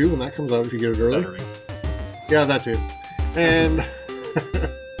Halo Wars 2 when that comes out if you get it early. Stuttering. Yeah, that too. And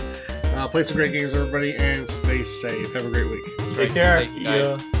play some great games, everybody, and stay safe. Have a great week. Take care. Thank you,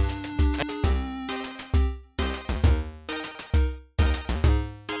 guys. Yeah.